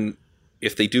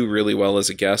if they do really well as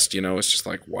a guest, it's just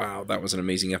like, wow, that was an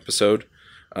amazing episode.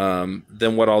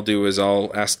 Then what I'll do is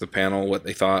I'll ask the panel what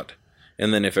they thought,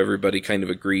 and then if everybody kind of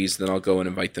agrees, then I'll go and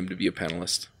invite them to be a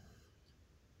panelist.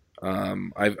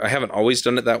 I haven't always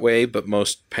done it that way, but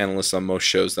most panelists on most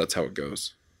shows, that's how it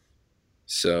goes.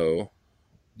 So,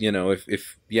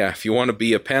 if you want to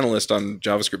be a panelist on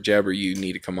JavaScript Jabber, you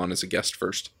need to come on as a guest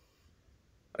first.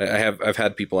 I've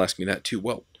had people ask me that too.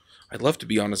 Well, I'd love to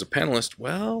be on as a panelist.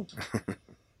 Well,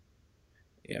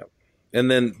 yeah.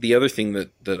 And then the other thing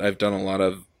that I've done a lot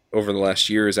of over the last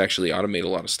year is actually automate a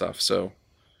lot of stuff. So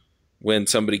when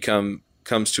somebody comes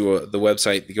to the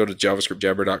website, they go to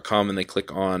javascriptjabber.com and they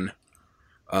click on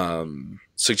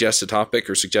suggest a topic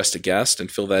or suggest a guest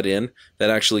and fill that in. That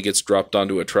actually gets dropped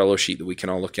onto a Trello sheet that we can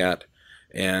all look at.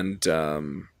 And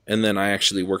then I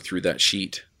actually work through that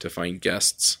sheet to find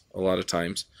guests a lot of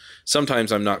times.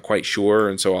 Sometimes I'm not quite sure,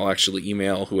 and so I'll actually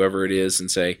email whoever it is and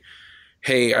say,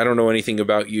 hey, I don't know anything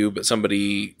about you, but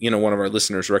somebody, one of our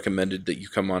listeners recommended that you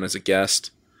come on as a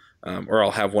guest. Or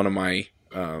I'll have one of my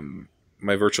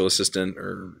my virtual assistant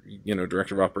or,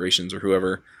 director of operations or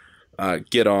whoever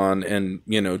get on and,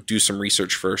 do some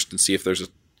research first and see if there's a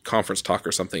conference talk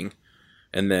or something.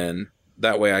 And then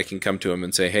that way I can come to them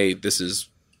and say, hey, this is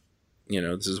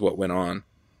what went on,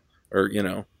 or,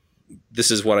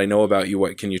 this is what I know about you.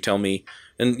 What can you tell me?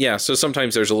 And yeah, so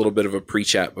sometimes there's a little bit of a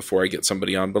pre-chat before I get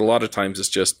somebody on, but a lot of times it's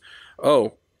just,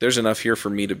 oh, there's enough here for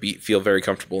me to feel very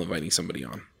comfortable inviting somebody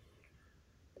on.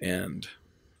 And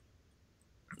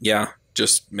yeah,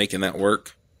 just making that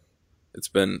work. It's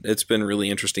been really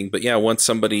interesting. But yeah, once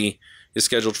somebody is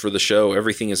scheduled for the show,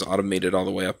 everything is automated all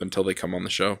the way up until they come on the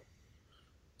show.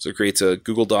 So it creates a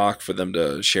Google Doc for them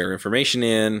to share information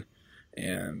in,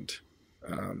 and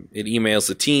it emails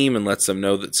the team and lets them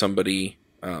know that somebody,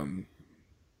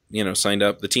 signed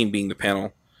up. The team being the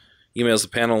panel, emails the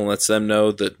panel and lets them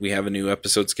know that we have a new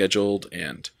episode scheduled.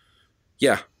 And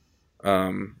yeah,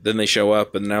 then they show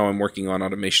up, and now I'm working on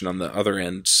automation on the other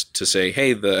end to say,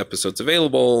 hey, the episode's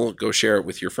available, go share it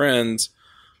with your friends,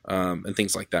 and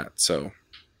things like that. So,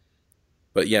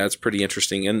 but yeah, it's pretty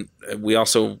interesting. And we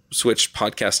also switched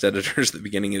podcast editors at the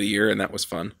beginning of the year, and that was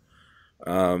fun.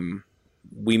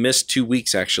 We missed 2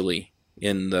 weeks actually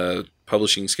in the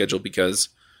publishing schedule because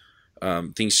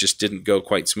things just didn't go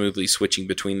quite smoothly switching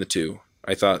between the two.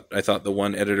 I thought the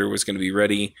one editor was going to be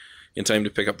ready in time to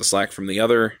pick up the slack from the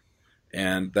other,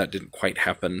 and that didn't quite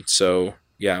happen. So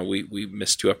yeah, we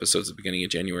missed 2 episodes at the beginning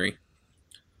of January,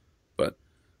 but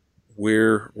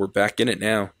we're back in it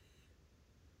now.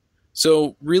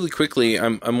 So really quickly,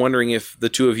 I'm wondering if the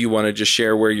two of you want to just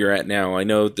share where you're at now. I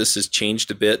know this has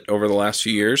changed a bit over the last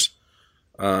few years.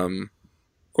 Of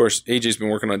course, AJ's been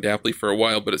working on Daply for a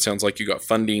while, but it sounds like you got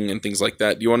funding and things like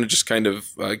that. Do you want to just kind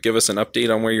of give us an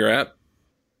update on where you're at?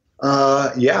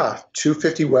 Yeah,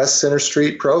 250 West Center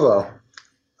Street, Provo,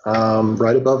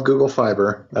 right above Google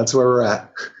Fiber. That's where we're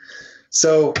at.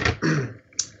 So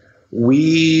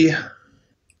we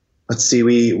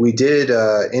did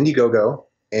Indiegogo,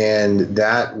 and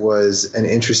that was an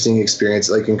interesting experience.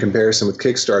 Like in comparison with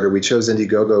Kickstarter, we chose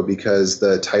Indiegogo because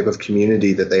the type of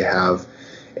community that they have,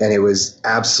 and it was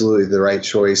absolutely the right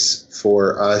choice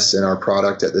for us and our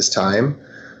product at this time.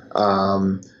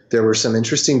 There were some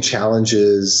interesting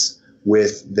challenges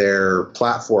with their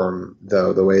platform,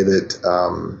 though, the way that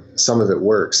some of it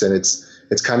works, and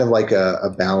it's kind of like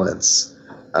a balance.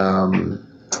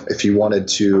 If you wanted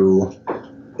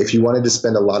to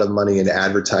spend a lot of money in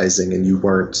advertising and you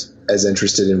weren't as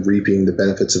interested in reaping the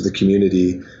benefits of the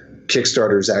community,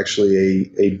 Kickstarter is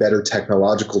actually a better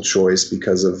technological choice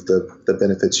because of the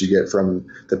benefits you get from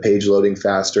the page loading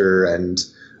faster and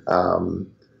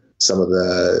some of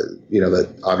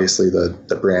obviously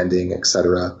the branding,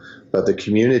 etc. But the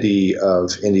community of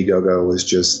Indiegogo was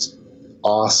just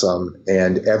awesome,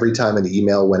 and every time an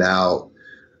email went out,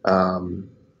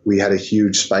 we had a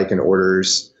huge spike in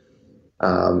orders.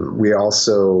 We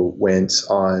also went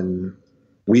on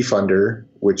WeFunder,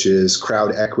 which is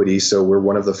crowd equity. So we're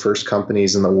one of the first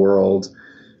companies in the world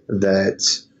that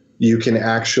you can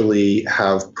actually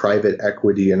have private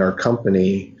equity in our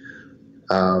company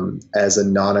as a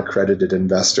non-accredited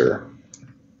investor.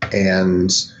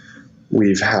 And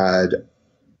we've had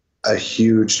a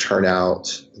huge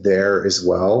turnout there as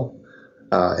well.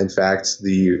 In fact,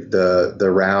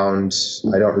 the round,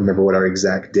 I don't remember what our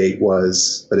exact date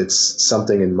was, but it's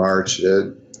something in March.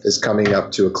 It is coming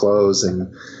up to a close,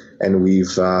 and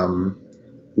we've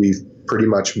pretty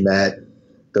much met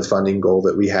the funding goal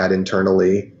that we had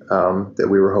internally that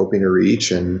we were hoping to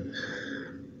reach. And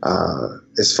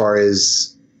as far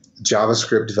as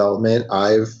JavaScript development,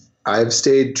 I've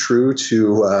stayed true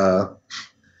to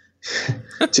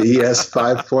ES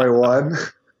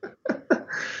 5.1.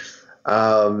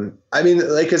 I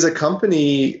mean, like, as a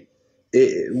company,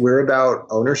 we're about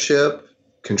ownership,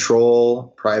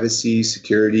 control, privacy,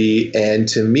 security, and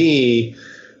to me,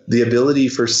 the ability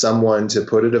for someone to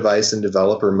put a device in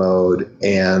developer mode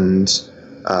and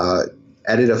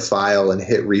edit a file and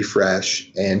hit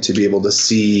refresh and to be able to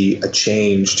see a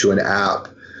change to an app,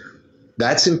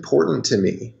 that's important to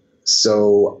me.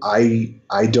 So I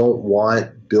don't want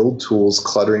build tools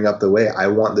cluttering up the way. I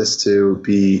want this to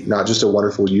be not just a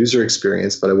wonderful user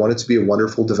experience, but I want it to be a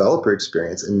wonderful developer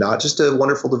experience, and not just a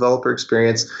wonderful developer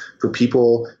experience for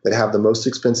people that have the most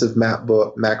expensive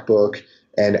MacBook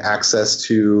and access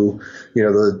to, you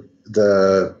know,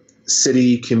 the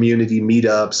city community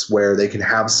meetups where they can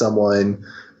have someone,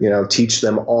 you know, teach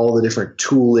them all the different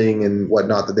tooling and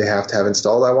whatnot that they have to have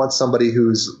installed. I want somebody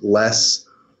who's less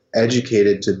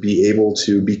educated to be able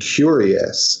to be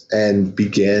curious and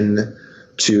begin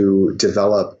to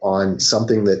develop on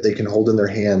something that they can hold in their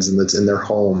hands and that's in their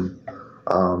home.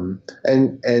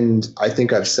 And I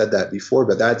think I've said that before,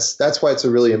 but that's why it's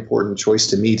a really important choice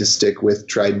to me to stick with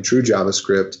tried and true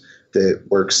JavaScript that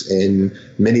works in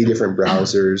many different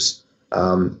browsers.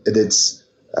 It's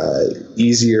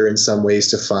easier in some ways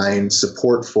to find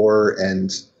support for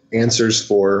and answers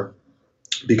for,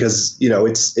 because, you know,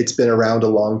 it's been around a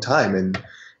long time,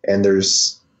 and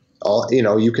there's all, you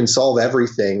know, you can solve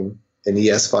everything in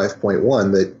ES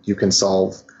 5.1 that you can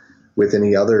solve with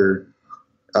any other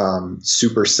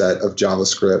superset of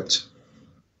JavaScript.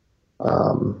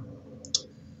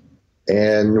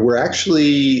 And we're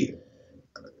actually,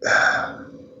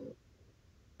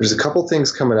 there's a couple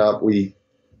things coming up. We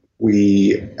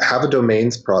have a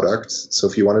domains product. So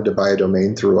if you wanted to buy a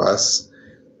domain through us,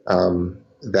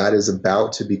 that is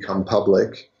about to become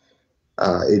public.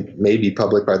 It may be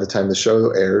public by the time the show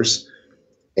airs.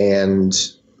 And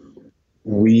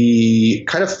we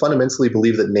kind of fundamentally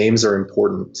believe that names are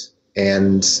important.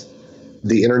 And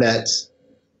the internet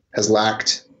has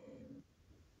lacked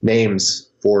names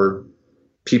for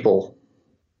people.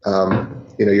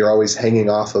 You know, you're always hanging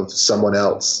off of someone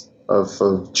else, of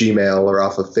Gmail or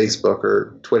off of Facebook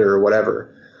or Twitter or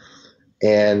whatever.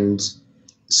 And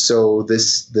so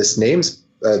this names,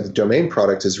 the domain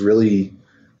product is really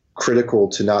critical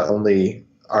to not only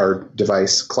our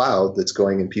device cloud that's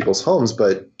going in people's homes,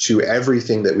 but to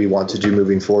everything that we want to do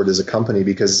moving forward as a company,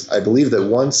 because I believe that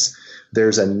once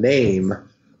there's a name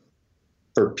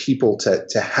for people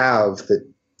to have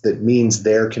that means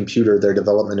their computer, their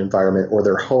development environment, or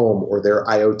their home, or their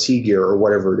IoT gear, or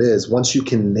whatever it is, once you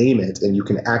can name it and you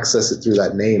can access it through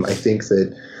that name, I think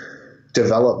that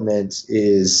development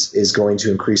is going to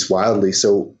increase wildly.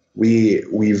 So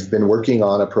we've been working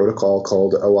on a protocol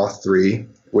called OAuth 3,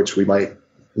 which we might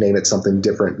name it something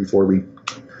different before we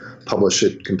publish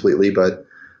it completely. But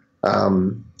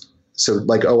so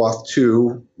like OAuth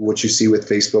 2, what you see with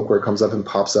Facebook, where it comes up and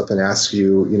pops up and asks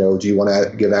you, you know, do you want to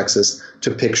give access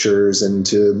to pictures and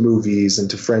to movies and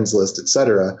to friends list, et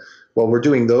cetera? Well, we're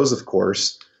doing those, of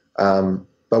course, but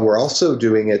we're also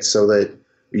doing it so that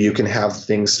you can have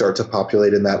things start to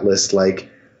populate in that list, like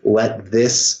let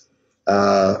this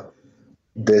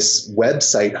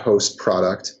website host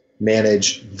product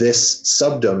manage this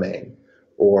subdomain,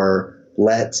 or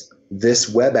let this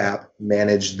web app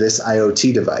manage this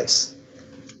IoT device.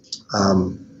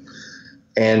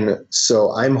 And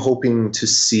so I'm hoping to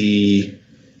see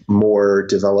more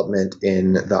development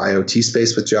in the IoT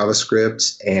space with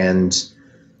JavaScript, and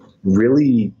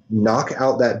really knock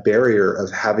out that barrier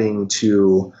of having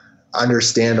to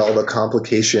understand all the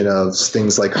complication of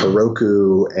things like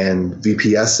Heroku and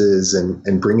VPSs,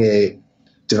 and bring a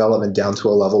development down to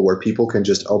a level where people can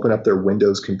just open up their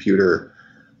Windows computer,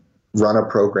 run a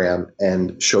program,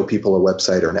 and show people a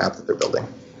website or an app that they're building.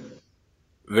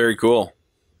 Very cool.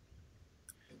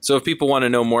 So if people want to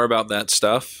know more about that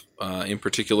stuff, in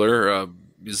particular,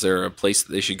 is there a place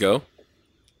that they should go?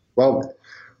 Well,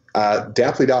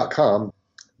 Daply.com,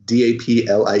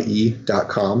 DAPLIE.com.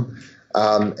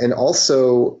 And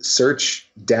also search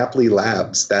Daply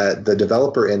Labs, that the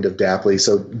developer end of Daply.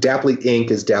 So Daply Inc.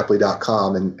 is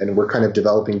Daply.com, and we're kind of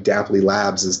developing Daply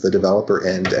Labs as the developer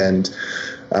end. And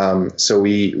so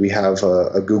we have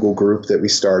a Google group that we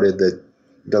started that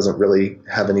doesn't really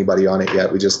have anybody on it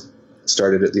yet. We just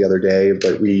started it the other day,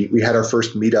 but we had our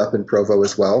first meetup in Provo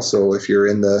as well. So if you're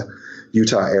in the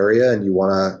Utah area and you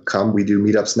want to come, we do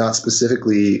meetups not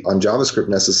specifically on JavaScript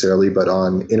necessarily, but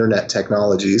on internet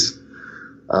technologies.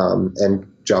 And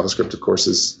JavaScript, of course,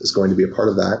 is going to be a part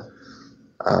of that.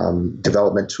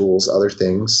 Development tools, other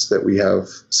things that we have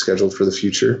scheduled for the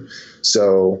future.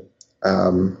 So,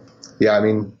 yeah, I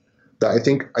mean, I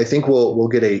think we'll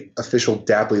get a official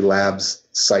Dapply Labs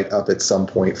site up at some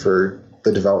point for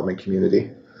the development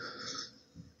community.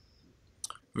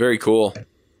 Very cool.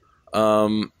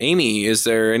 Amy, is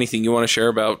there anything you want to share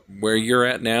about where you're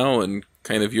at now and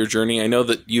kind of your journey? I know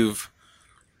that you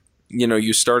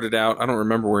started out, I don't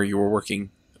remember where you were working,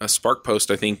 a Spark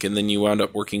Post, I think, and then you wound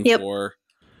up working for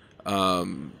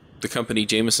the company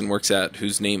Jameson works at,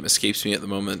 whose name escapes me at the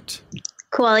moment.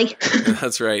 Koali.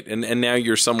 That's right. And now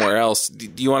you're somewhere else.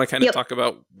 Do you want to kind of talk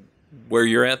about where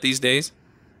you're at these days?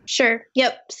 Sure.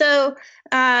 Yep. So,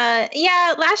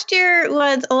 last year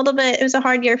was it was a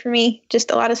hard year for me.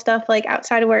 Just a lot of stuff like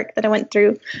outside of work that I went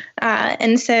through.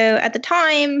 And so at the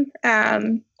time,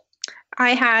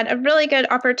 I had a really good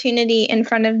opportunity in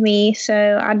front of me.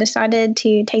 So I decided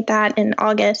to take that in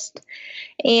August.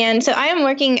 And so I am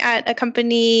working at a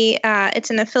company, it's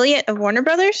an affiliate of Warner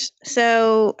Brothers.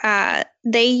 So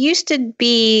they used to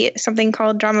be something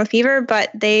called Drama Fever, but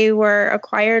they were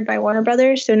acquired by Warner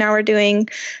Brothers. So now we're doing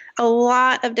a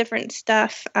lot of different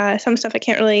stuff. Some stuff I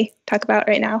can't really talk about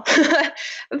right now,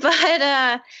 but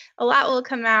a lot will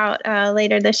come out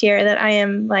later this year that I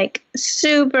am like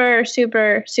super,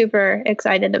 super, super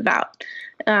excited about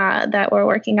that we're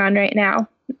working on right now.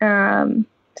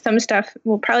 Some stuff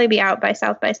will probably be out by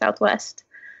South by Southwest,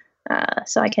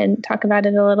 so I can talk about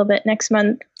it a little bit next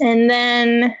month. And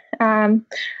then,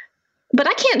 but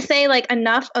I can't say like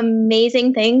enough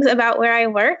amazing things about where I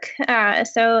work.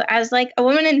 So as like a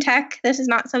woman in tech, this is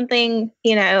not something,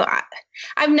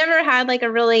 I've never had like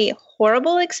a really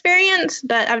horrible experience,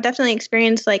 but I've definitely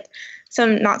experienced like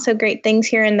some not so great things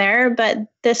here and there. But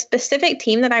the specific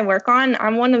team that I work on,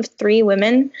 I'm one of 3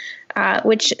 women,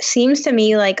 which seems to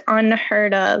me like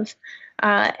unheard of.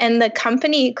 And the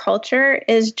company culture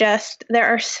is just, there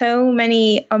are so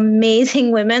many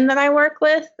amazing women that I work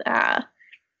with. I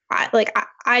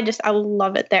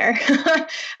love it there.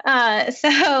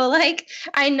 So like,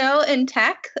 I know in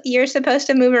tech, you're supposed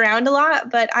to move around a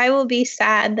lot, but I will be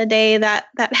sad the day that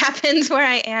happens where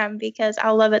I am, because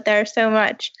I'll love it there so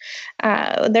much.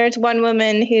 There's one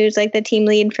woman who's like the team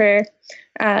lead for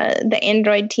the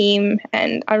Android team,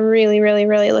 and I really, really,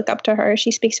 really look up to her.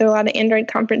 She speaks to a lot of Android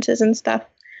conferences and stuff.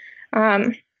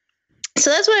 So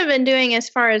that's what I've been doing as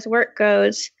far as work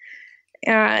goes.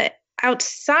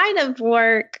 Outside of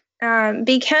work,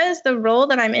 because the role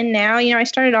that I'm in now, I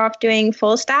started off doing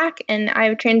full stack, and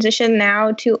I've transitioned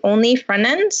now to only front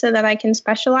end so that I can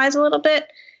specialize a little bit.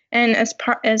 And as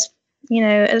part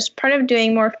of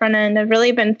doing more front end, I've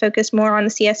really been focused more on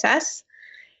CSS.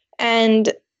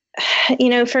 And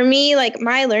for me, like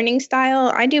my learning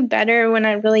style, I do better when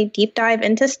I really deep dive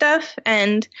into stuff.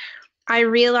 And I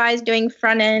realized doing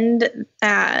front end,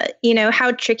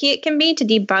 how tricky it can be to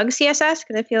debug CSS,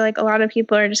 because I feel like a lot of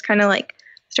people are just kind of like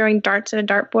throwing darts at a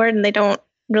dartboard, and they don't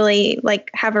really like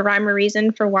have a rhyme or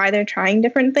reason for why they're trying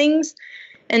different things.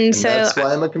 And so that's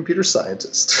why I'm a computer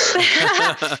scientist. So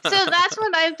that's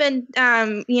what I've been,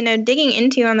 digging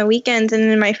into on the weekends and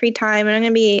in my free time. And I'm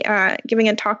going to be giving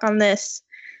a talk on this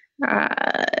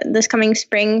coming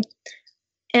spring.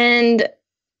 And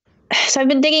so I've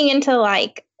been digging into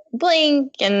like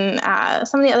Blink and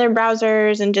some of the other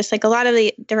browsers, and just like a lot of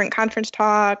the different conference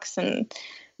talks, and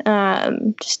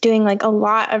just doing like a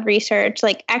lot of research,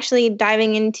 like actually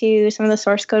diving into some of the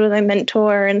source code with my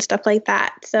mentor and stuff like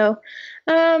that. So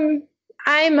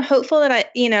I'm hopeful that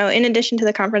in addition to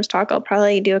the conference talk, I'll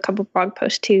probably do a couple blog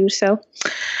posts too. So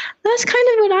that's kind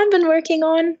of what I've been working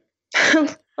on.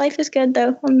 Life is good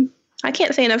though. I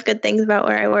can't say enough good things about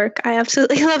where I work. I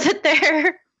absolutely love it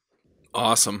there.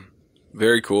 Awesome.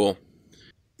 Very cool.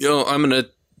 I'm going to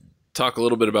talk a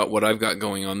little bit about what I've got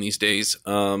going on these days.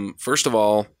 First of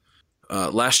all,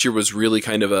 last year was really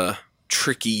kind of a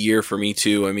tricky year for me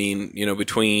too. I mean,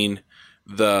 between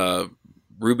the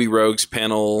Ruby Rogues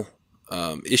panel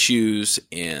issues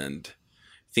and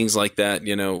things like that,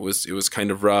 it was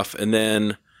kind of rough. And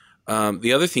then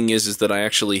the other thing is that I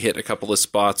actually hit a couple of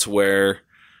spots where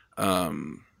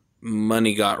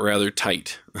money got rather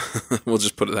tight. We'll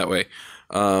just put it that way.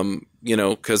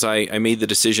 Because I made the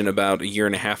decision about a year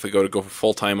and a half ago to go for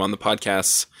full time on the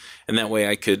podcasts, and that way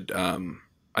I could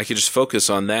just focus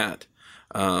on that.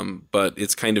 But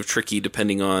it's kind of tricky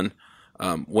depending on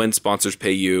when sponsors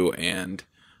pay you and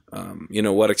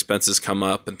what expenses come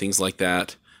up and things like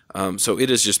that. So it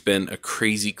has just been a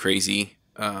crazy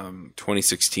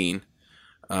 2016.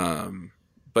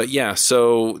 But yeah,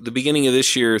 so the beginning of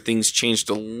this year, things changed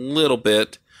a little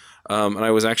bit. And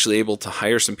I was actually able to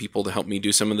hire some people to help me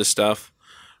do some of this stuff.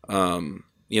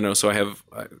 So I have,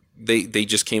 they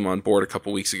just came on board a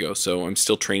couple weeks ago. So I'm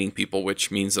still training people,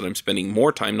 which means that I'm spending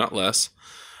more time, not less,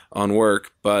 on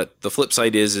work. But the flip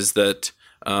side is that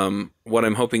what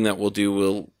I'm hoping that we'll do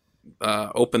will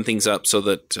open things up so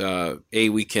that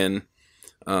we can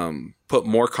put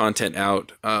more content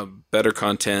out, better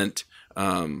content.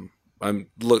 I'm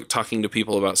talking to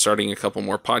people about starting a couple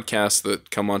more podcasts that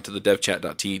come onto the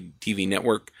devchat.tv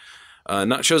network.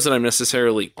 Not shows that I'm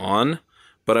necessarily on,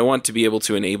 but I want to be able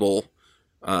to enable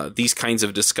these kinds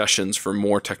of discussions for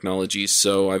more technologies.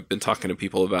 So I've been talking to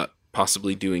people about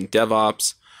possibly doing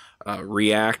DevOps,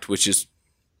 React, which is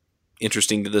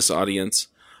interesting to this audience.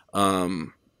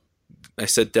 I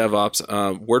said DevOps,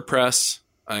 WordPress,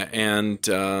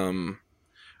 and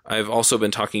I've also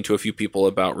been talking to a few people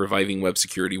about reviving web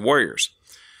security warriors.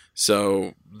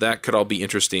 So that could all be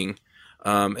interesting.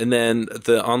 And then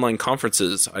the online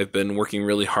conferences, I've been working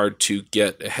really hard to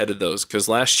get ahead of those because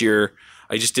last year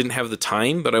I just didn't have the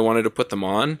time, but I wanted to put them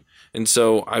on. And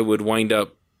so I would wind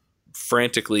up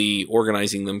frantically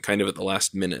organizing them kind of at the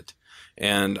last minute.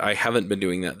 And I haven't been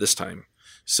doing that this time.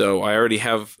 So I already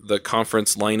have the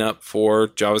conference lineup for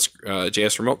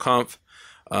JS Remote Conf.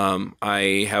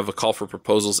 I have a call for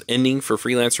proposals ending for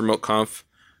Freelance Remote Conf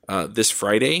this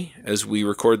Friday as we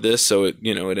record this. So it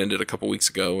ended a couple weeks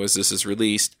ago as this is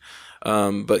released.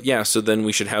 But yeah, so then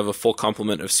we should have a full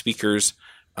complement of speakers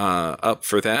up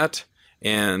for that.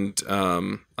 And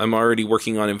I'm already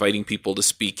working on inviting people to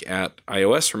speak at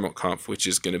iOS Remote Conf, which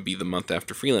is going to be the month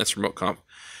after Freelance Remote Conf.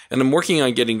 And I'm working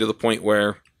on getting to the point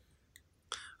where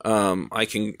I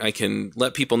can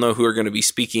let people know who are going to be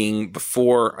speaking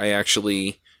before I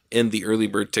actually end the early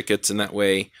bird tickets, and that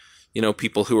way,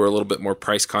 people who are a little bit more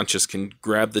price conscious can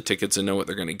grab the tickets and know what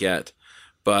they're going to get.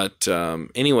 But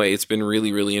anyway, it's been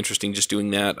really, really interesting just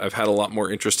doing that. I've had a lot more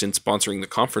interest in sponsoring the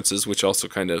conferences, which also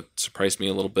kind of surprised me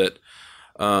a little bit.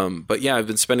 But yeah, I've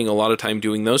been spending a lot of time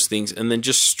doing those things and then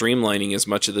just streamlining as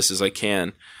much of this as I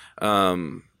can.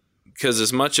 Because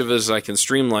as much of it as I can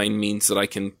streamline means that I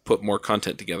can put more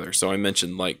content together. So I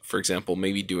mentioned, for example,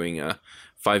 maybe doing a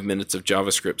 5 minutes of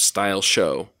JavaScript style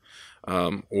show,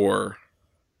 or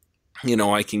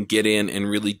I can get in and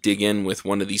really dig in with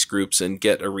one of these groups and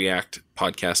get a React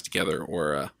podcast together,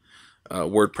 or a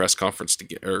WordPress conference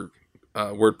together,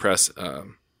 or WordPress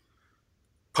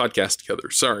podcast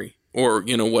together. Sorry, or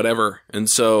whatever. And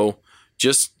so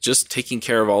just taking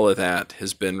care of all of that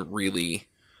has been really.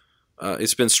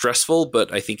 It's been stressful,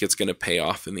 but I think it's going to pay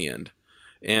off in the end.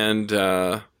 And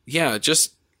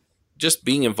just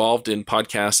being involved in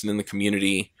podcasts and in the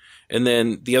community. And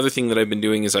then the other thing that I've been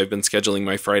doing is I've been scheduling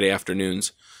my Friday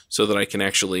afternoons so that I can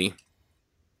actually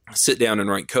sit down and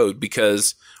write code,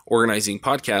 because organizing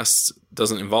podcasts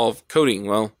doesn't involve coding.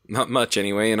 Well, not much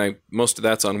anyway. And most of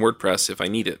that's on WordPress if I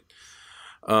need it.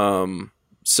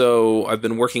 So I've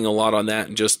been working a lot on that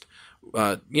and just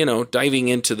diving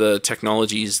into the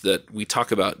technologies that we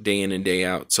talk about day in and day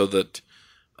out, so that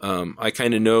I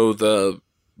kind of know the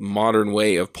modern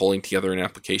way of pulling together an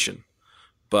application.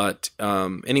 But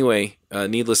anyway,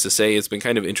 needless to say, it's been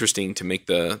kind of interesting to make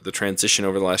the transition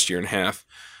over the last year and a half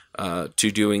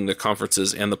to doing the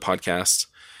conferences and the podcasts.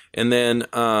 And then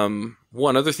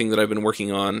one other thing that I've been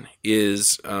working on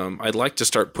is I'd like to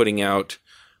start putting out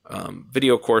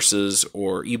video courses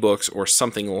or ebooks or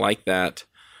something like that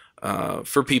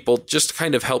for people, just to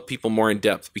kind of help people more in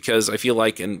depth, because I feel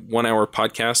like an 1 hour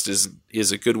podcast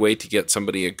is a good way to get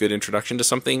somebody a good introduction to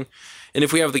something. And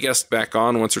if we have the guest back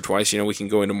on once or twice, we can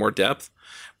go into more depth,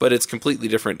 but it's completely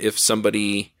different if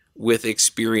somebody with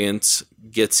experience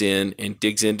gets in and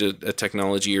digs into a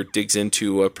technology or digs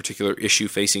into a particular issue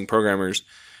facing programmers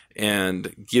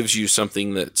and gives you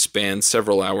something that spans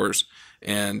several hours.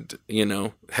 And,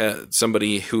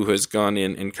 somebody who has gone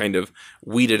in and kind of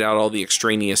weeded out all the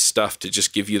extraneous stuff to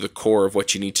just give you the core of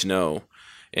what you need to know.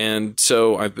 And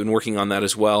so I've been working on that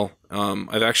as well.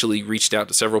 I've actually reached out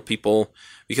to several people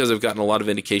because I've gotten a lot of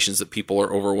indications that people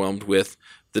are overwhelmed with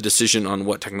the decision on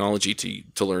what technology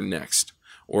to learn next,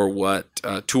 or what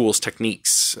tools,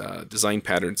 techniques, design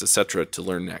patterns, etc. to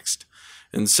learn next.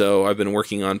 And so I've been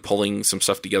working on pulling some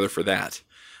stuff together for that.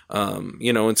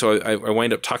 And so I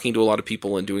wind up talking to a lot of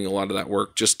people and doing a lot of that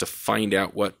work just to find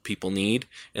out what people need,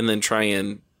 and then try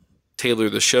and tailor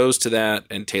the shows to that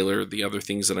and tailor the other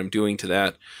things that I'm doing to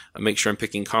that. Make sure I'm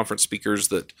picking conference speakers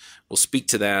that will speak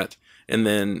to that. And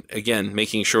then again,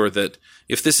 making sure that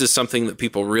if this is something that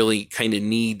people really kind of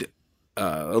need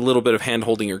a little bit of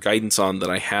hand-holding or guidance on, that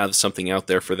I have something out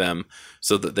there for them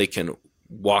so that they can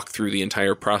walk through the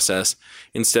entire process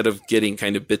instead of getting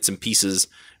kind of bits and pieces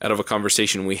out of a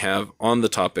conversation we have on the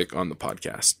topic on the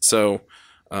podcast. So,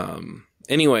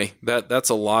 anyway, that's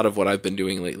a lot of what I've been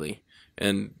doing lately.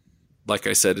 And like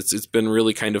I said, it's been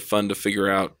really kind of fun to figure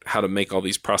out how to make all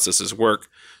these processes work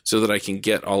so that I can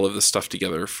get all of this stuff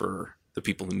together for the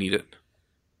people who need it.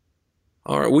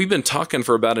 All right, we've been talking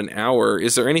for about an hour.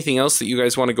 Is there anything else that you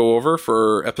guys want to go over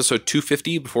for episode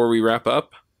 250 before we wrap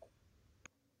up?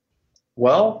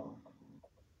 Well,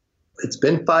 it's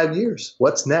been 5 years.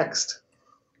 What's next?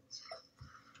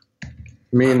 I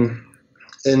mean,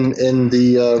 in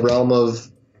the realm of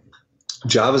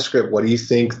JavaScript, what do you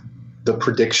think the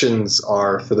predictions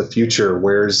are for the future?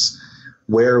 Where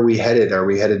are we headed? Are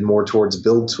we headed more towards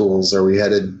build tools? Are we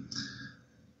headed?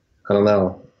 I don't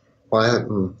know.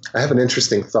 Well, I have an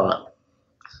interesting thought,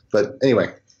 but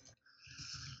anyway.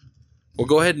 Well,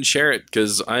 go ahead and share it,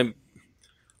 because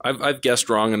I've guessed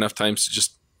wrong enough times to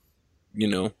just,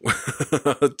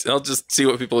 I'll just see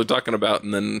what people are talking about,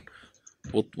 and then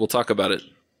we'll talk about it.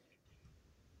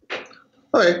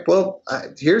 All right. Well,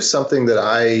 here's something that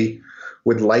I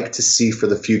would like to see for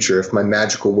the future if my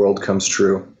magical world comes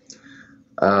true.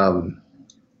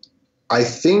 I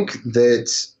think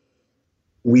that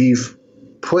we've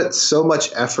put so much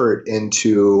effort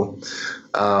into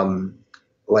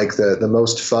like the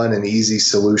most fun and easy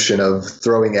solution of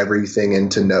throwing everything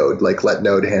into Node, like let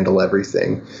Node handle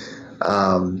everything.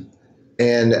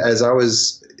 And as I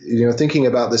was thinking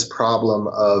about this problem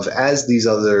of, as these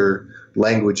other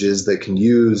languages that can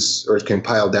use or can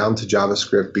pile down to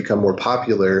JavaScript become more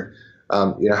popular,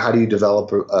 how do you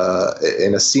develop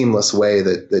in a seamless way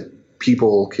that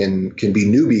people can be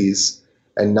newbies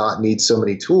and not need so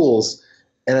many tools?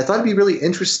 And I thought it'd be really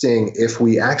interesting if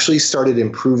we actually started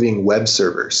improving web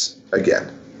servers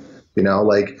again,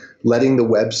 like letting the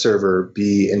web server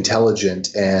be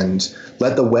intelligent and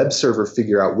let the web server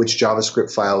figure out which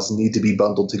JavaScript files need to be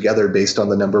bundled together based on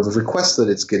the number of requests that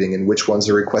it's getting and which ones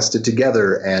are requested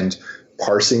together, and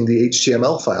parsing the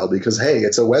HTML file because, hey,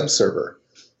 it's a web server.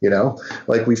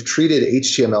 Like we've treated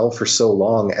HTML for so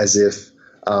long as if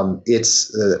it's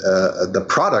the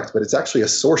product, but it's actually a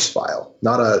source file,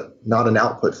 not an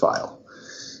output file.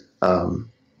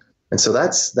 And so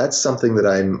that's something that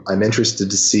I'm interested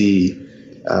to see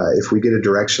if we get a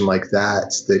direction like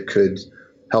that could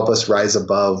help us rise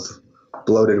above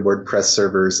bloated WordPress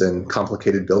servers and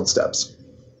complicated build steps.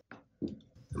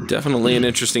 Definitely an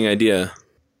interesting idea.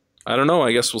 I don't know.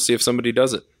 I guess we'll see if somebody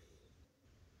does it.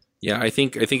 Yeah, I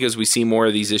think as we see more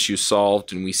of these issues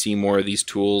solved and we see more of these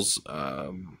tools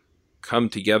come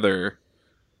together,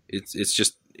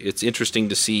 it's interesting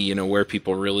to see where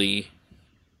people really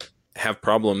have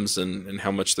problems and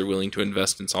how much they're willing to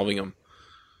invest in solving them.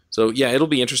 So yeah, it'll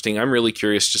be interesting. I'm really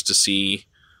curious just to see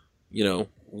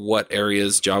what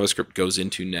areas JavaScript goes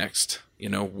into next.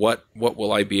 What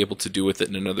will I be able to do with it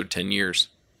in another 10 years?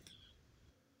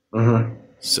 Mm-hmm.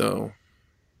 So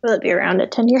will it be around in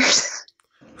 10 years?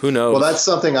 Who knows? Well, that's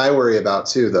something I worry about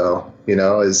too, though.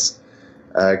 Is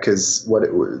because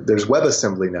there's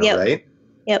WebAssembly now, yep. Right?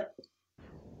 Yep.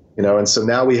 And so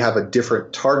now we have a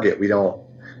different target.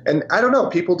 And I don't know.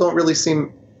 People don't really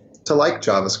seem to like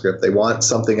JavaScript. They want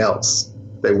something else.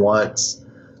 They want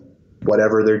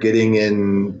whatever they're getting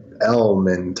in Elm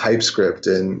and TypeScript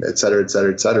and et cetera, et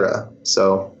cetera, et cetera.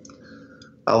 So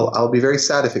I'll be very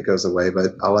sad if it goes away,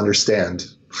 but I'll understand.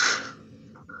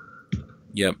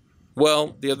 Yep.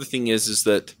 Well, the other thing is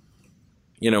that,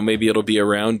 maybe it'll be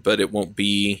around, but it won't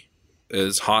be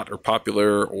as hot or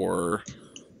popular or,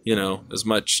 as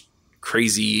much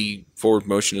crazy forward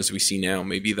motion as we see now.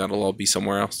 Maybe that'll all be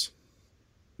somewhere else.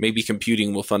 Maybe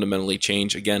computing will fundamentally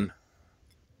change again.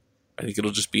 I think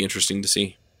it'll just be interesting to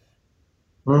see.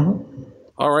 Mm-hmm.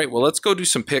 All right, well, let's go do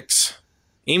some picks.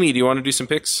 Amy, do you want to do some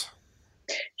picks?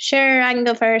 Sure, I can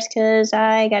go first because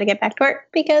I got to get back to work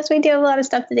because we do have a lot of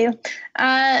stuff to do.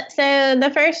 So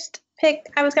the first pick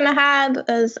I was going to have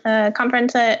was a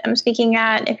conference that I'm speaking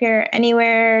at. If you're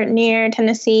anywhere near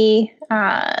Tennessee,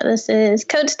 this is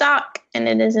Codestock, and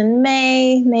it is in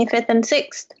May 5th and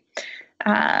 6th.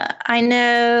 I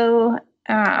know,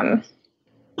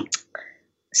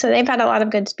 so they've had a lot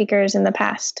of good speakers in the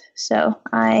past, so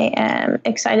I am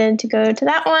excited to go to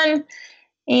that one.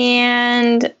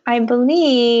 And I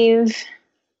believe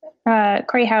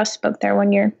Corey House spoke there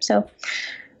one year, so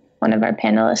one of our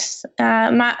panelists.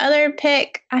 My other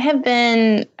pick, I have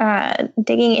been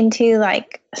digging into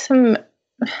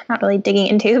not really digging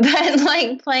into,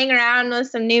 but playing around with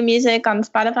some new music on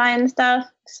Spotify and stuff.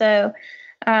 So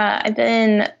I've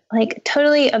been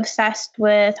totally obsessed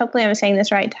with, hopefully I'm saying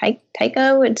this right,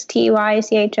 Tycho. It's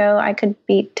Tycho. I could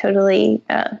be totally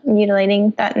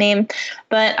mutilating that name,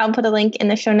 but I'll put a link in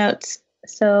the show notes.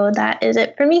 So that is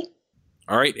it for me.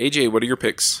 All right, AJ, what are your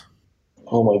picks?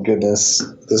 Oh my goodness.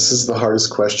 This is the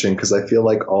hardest question because I feel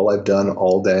like all I've done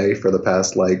all day for the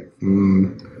past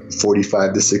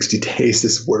 45 to 60 days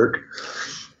is work.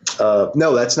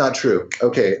 No, that's not true.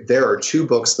 Okay, there are two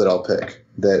books that I'll pick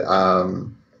that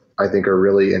I think are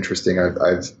really interesting.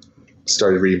 I've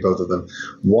started reading both of them.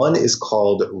 One is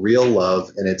called Real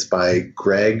Love, and it's by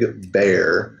Greg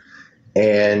Bear.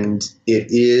 And it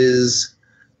is,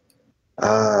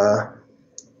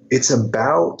 it's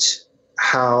about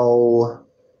how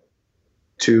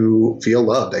to feel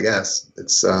loved, I guess.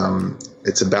 It's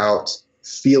about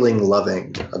feeling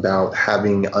loving, about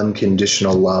having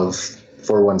unconditional love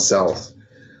for oneself.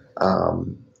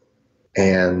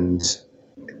 And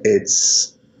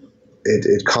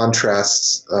it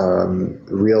contrasts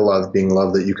real love being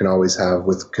love that you can always have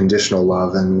with conditional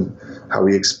love, and how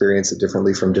we experience it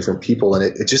differently from different people. And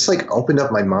it just like opened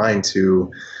up my mind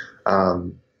to,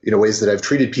 ways that I've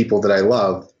treated people that I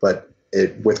love, but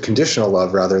with conditional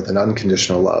love rather than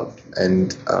unconditional love.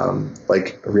 And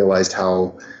realized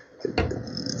how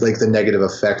the negative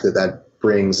effect that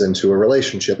brings into a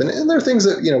relationship. And there are things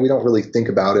that, we don't really think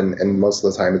about. And most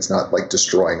of the time it's not like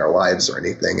destroying our lives or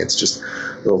anything. It's just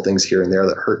little things here and there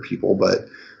that hurt people. But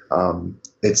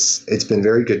it's been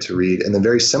very good to read. And then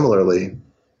very similarly,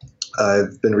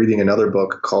 I've been reading another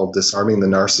book called Disarming the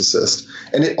Narcissist,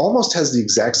 and it almost has the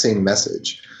exact same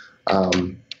message.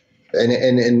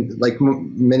 And like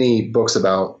many books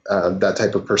about that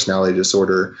type of personality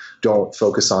disorder don't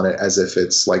focus on it as if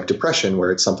it's like depression,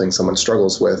 where it's something someone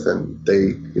struggles with and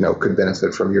they, could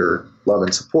benefit from your love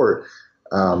and support.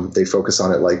 They focus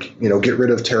on it like, get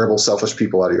rid of terrible, selfish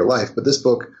people out of your life. But this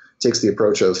book takes the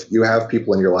approach of, you have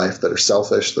people in your life that are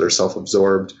selfish, that are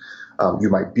self-absorbed. You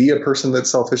might be a person that's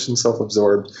selfish and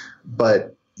self-absorbed,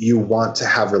 but you want to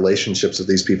have relationships with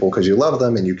these people because you love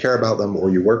them and you care about them, or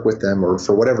you work with them, or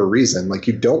for whatever reason, like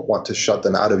you don't want to shut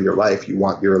them out of your life. You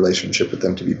want your relationship with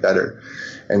them to be better.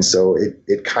 And so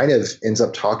it kind of ends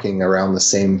up talking around the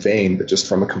same vein, but just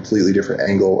from a completely different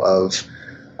angle of,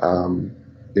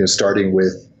 starting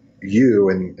with you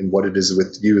and what it is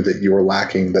with you that you're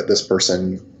lacking, that this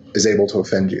person is able to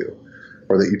offend you,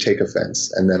 or that you take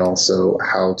offense. And then also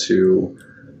how to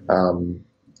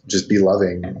just be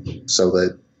loving, so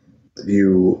that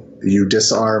you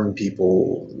disarm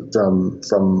people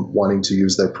from wanting to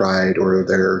use their pride or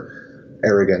their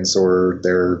arrogance or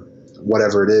their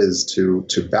whatever it is to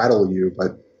battle you,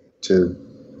 but to,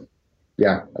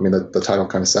 the title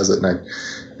kind of says it. And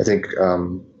I think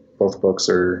both books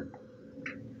are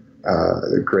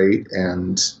great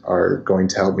and are going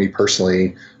to help me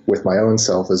personally with my own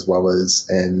self, as well as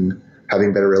in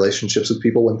having better relationships with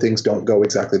people when things don't go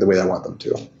exactly the way I want them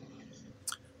to.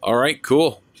 All right,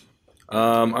 cool.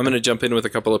 I'm going to jump in with a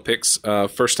couple of picks.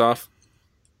 First off,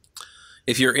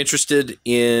 if you're interested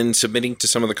in submitting to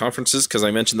some of the conferences, because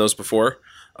I mentioned those before,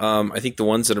 I think the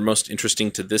ones that are most interesting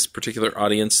to this particular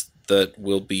audience that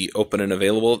will be open and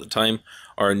available at the time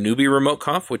are Newbie Remote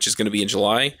Conf, which is going to be in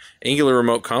July, Angular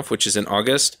Remote Conf, which is in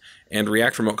August, and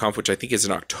React Remote Conf, which I think is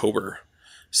in October.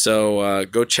 So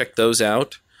go check those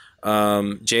out.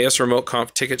 JS Remote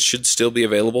Conf tickets should still be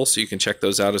available, so you can check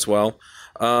those out as well.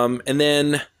 And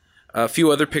then a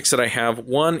few other picks that I have.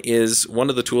 One is one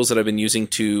of the tools that I've been using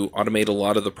to automate a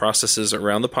lot of the processes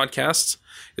around the podcasts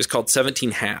is called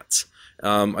 17 Hats.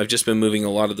 I've just been moving a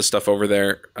lot of the stuff over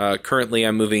there. Currently,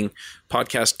 I'm moving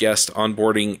podcast guest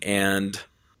onboarding and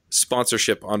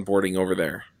sponsorship onboarding over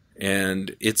there,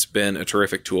 and it's been a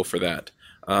terrific tool for that.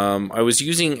 I was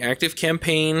using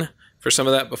ActiveCampaign for some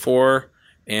of that before,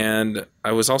 and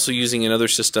I was also using another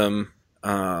system,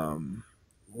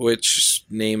 which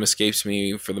name escapes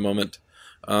me for the moment.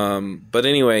 But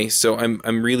anyway, so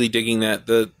I'm really digging that.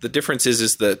 The difference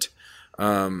is that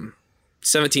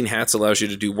 17 Hats allows you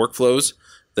to do workflows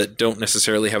that don't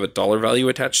necessarily have a dollar value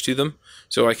attached to them.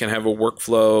 So I can have a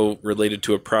workflow related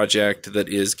to a project that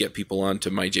is get people onto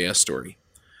my JS story.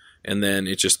 And then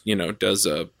it just, does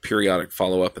a periodic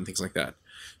follow-up and things like that.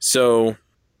 So,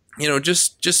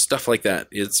 just stuff like that.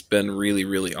 It's been really,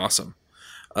 really awesome.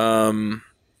 And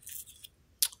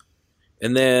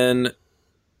then,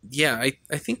 I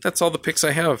think that's all the picks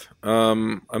I have.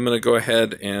 I'm going to go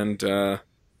ahead and,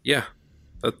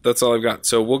 that's all I've got.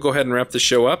 So we'll go ahead and wrap this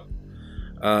show up.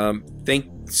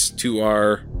 Thanks to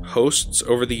our hosts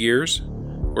over the years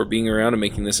for being around and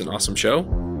making this an awesome show.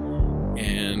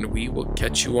 And we will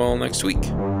catch you all next week.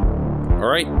 All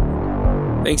right.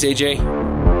 Thanks, AJ.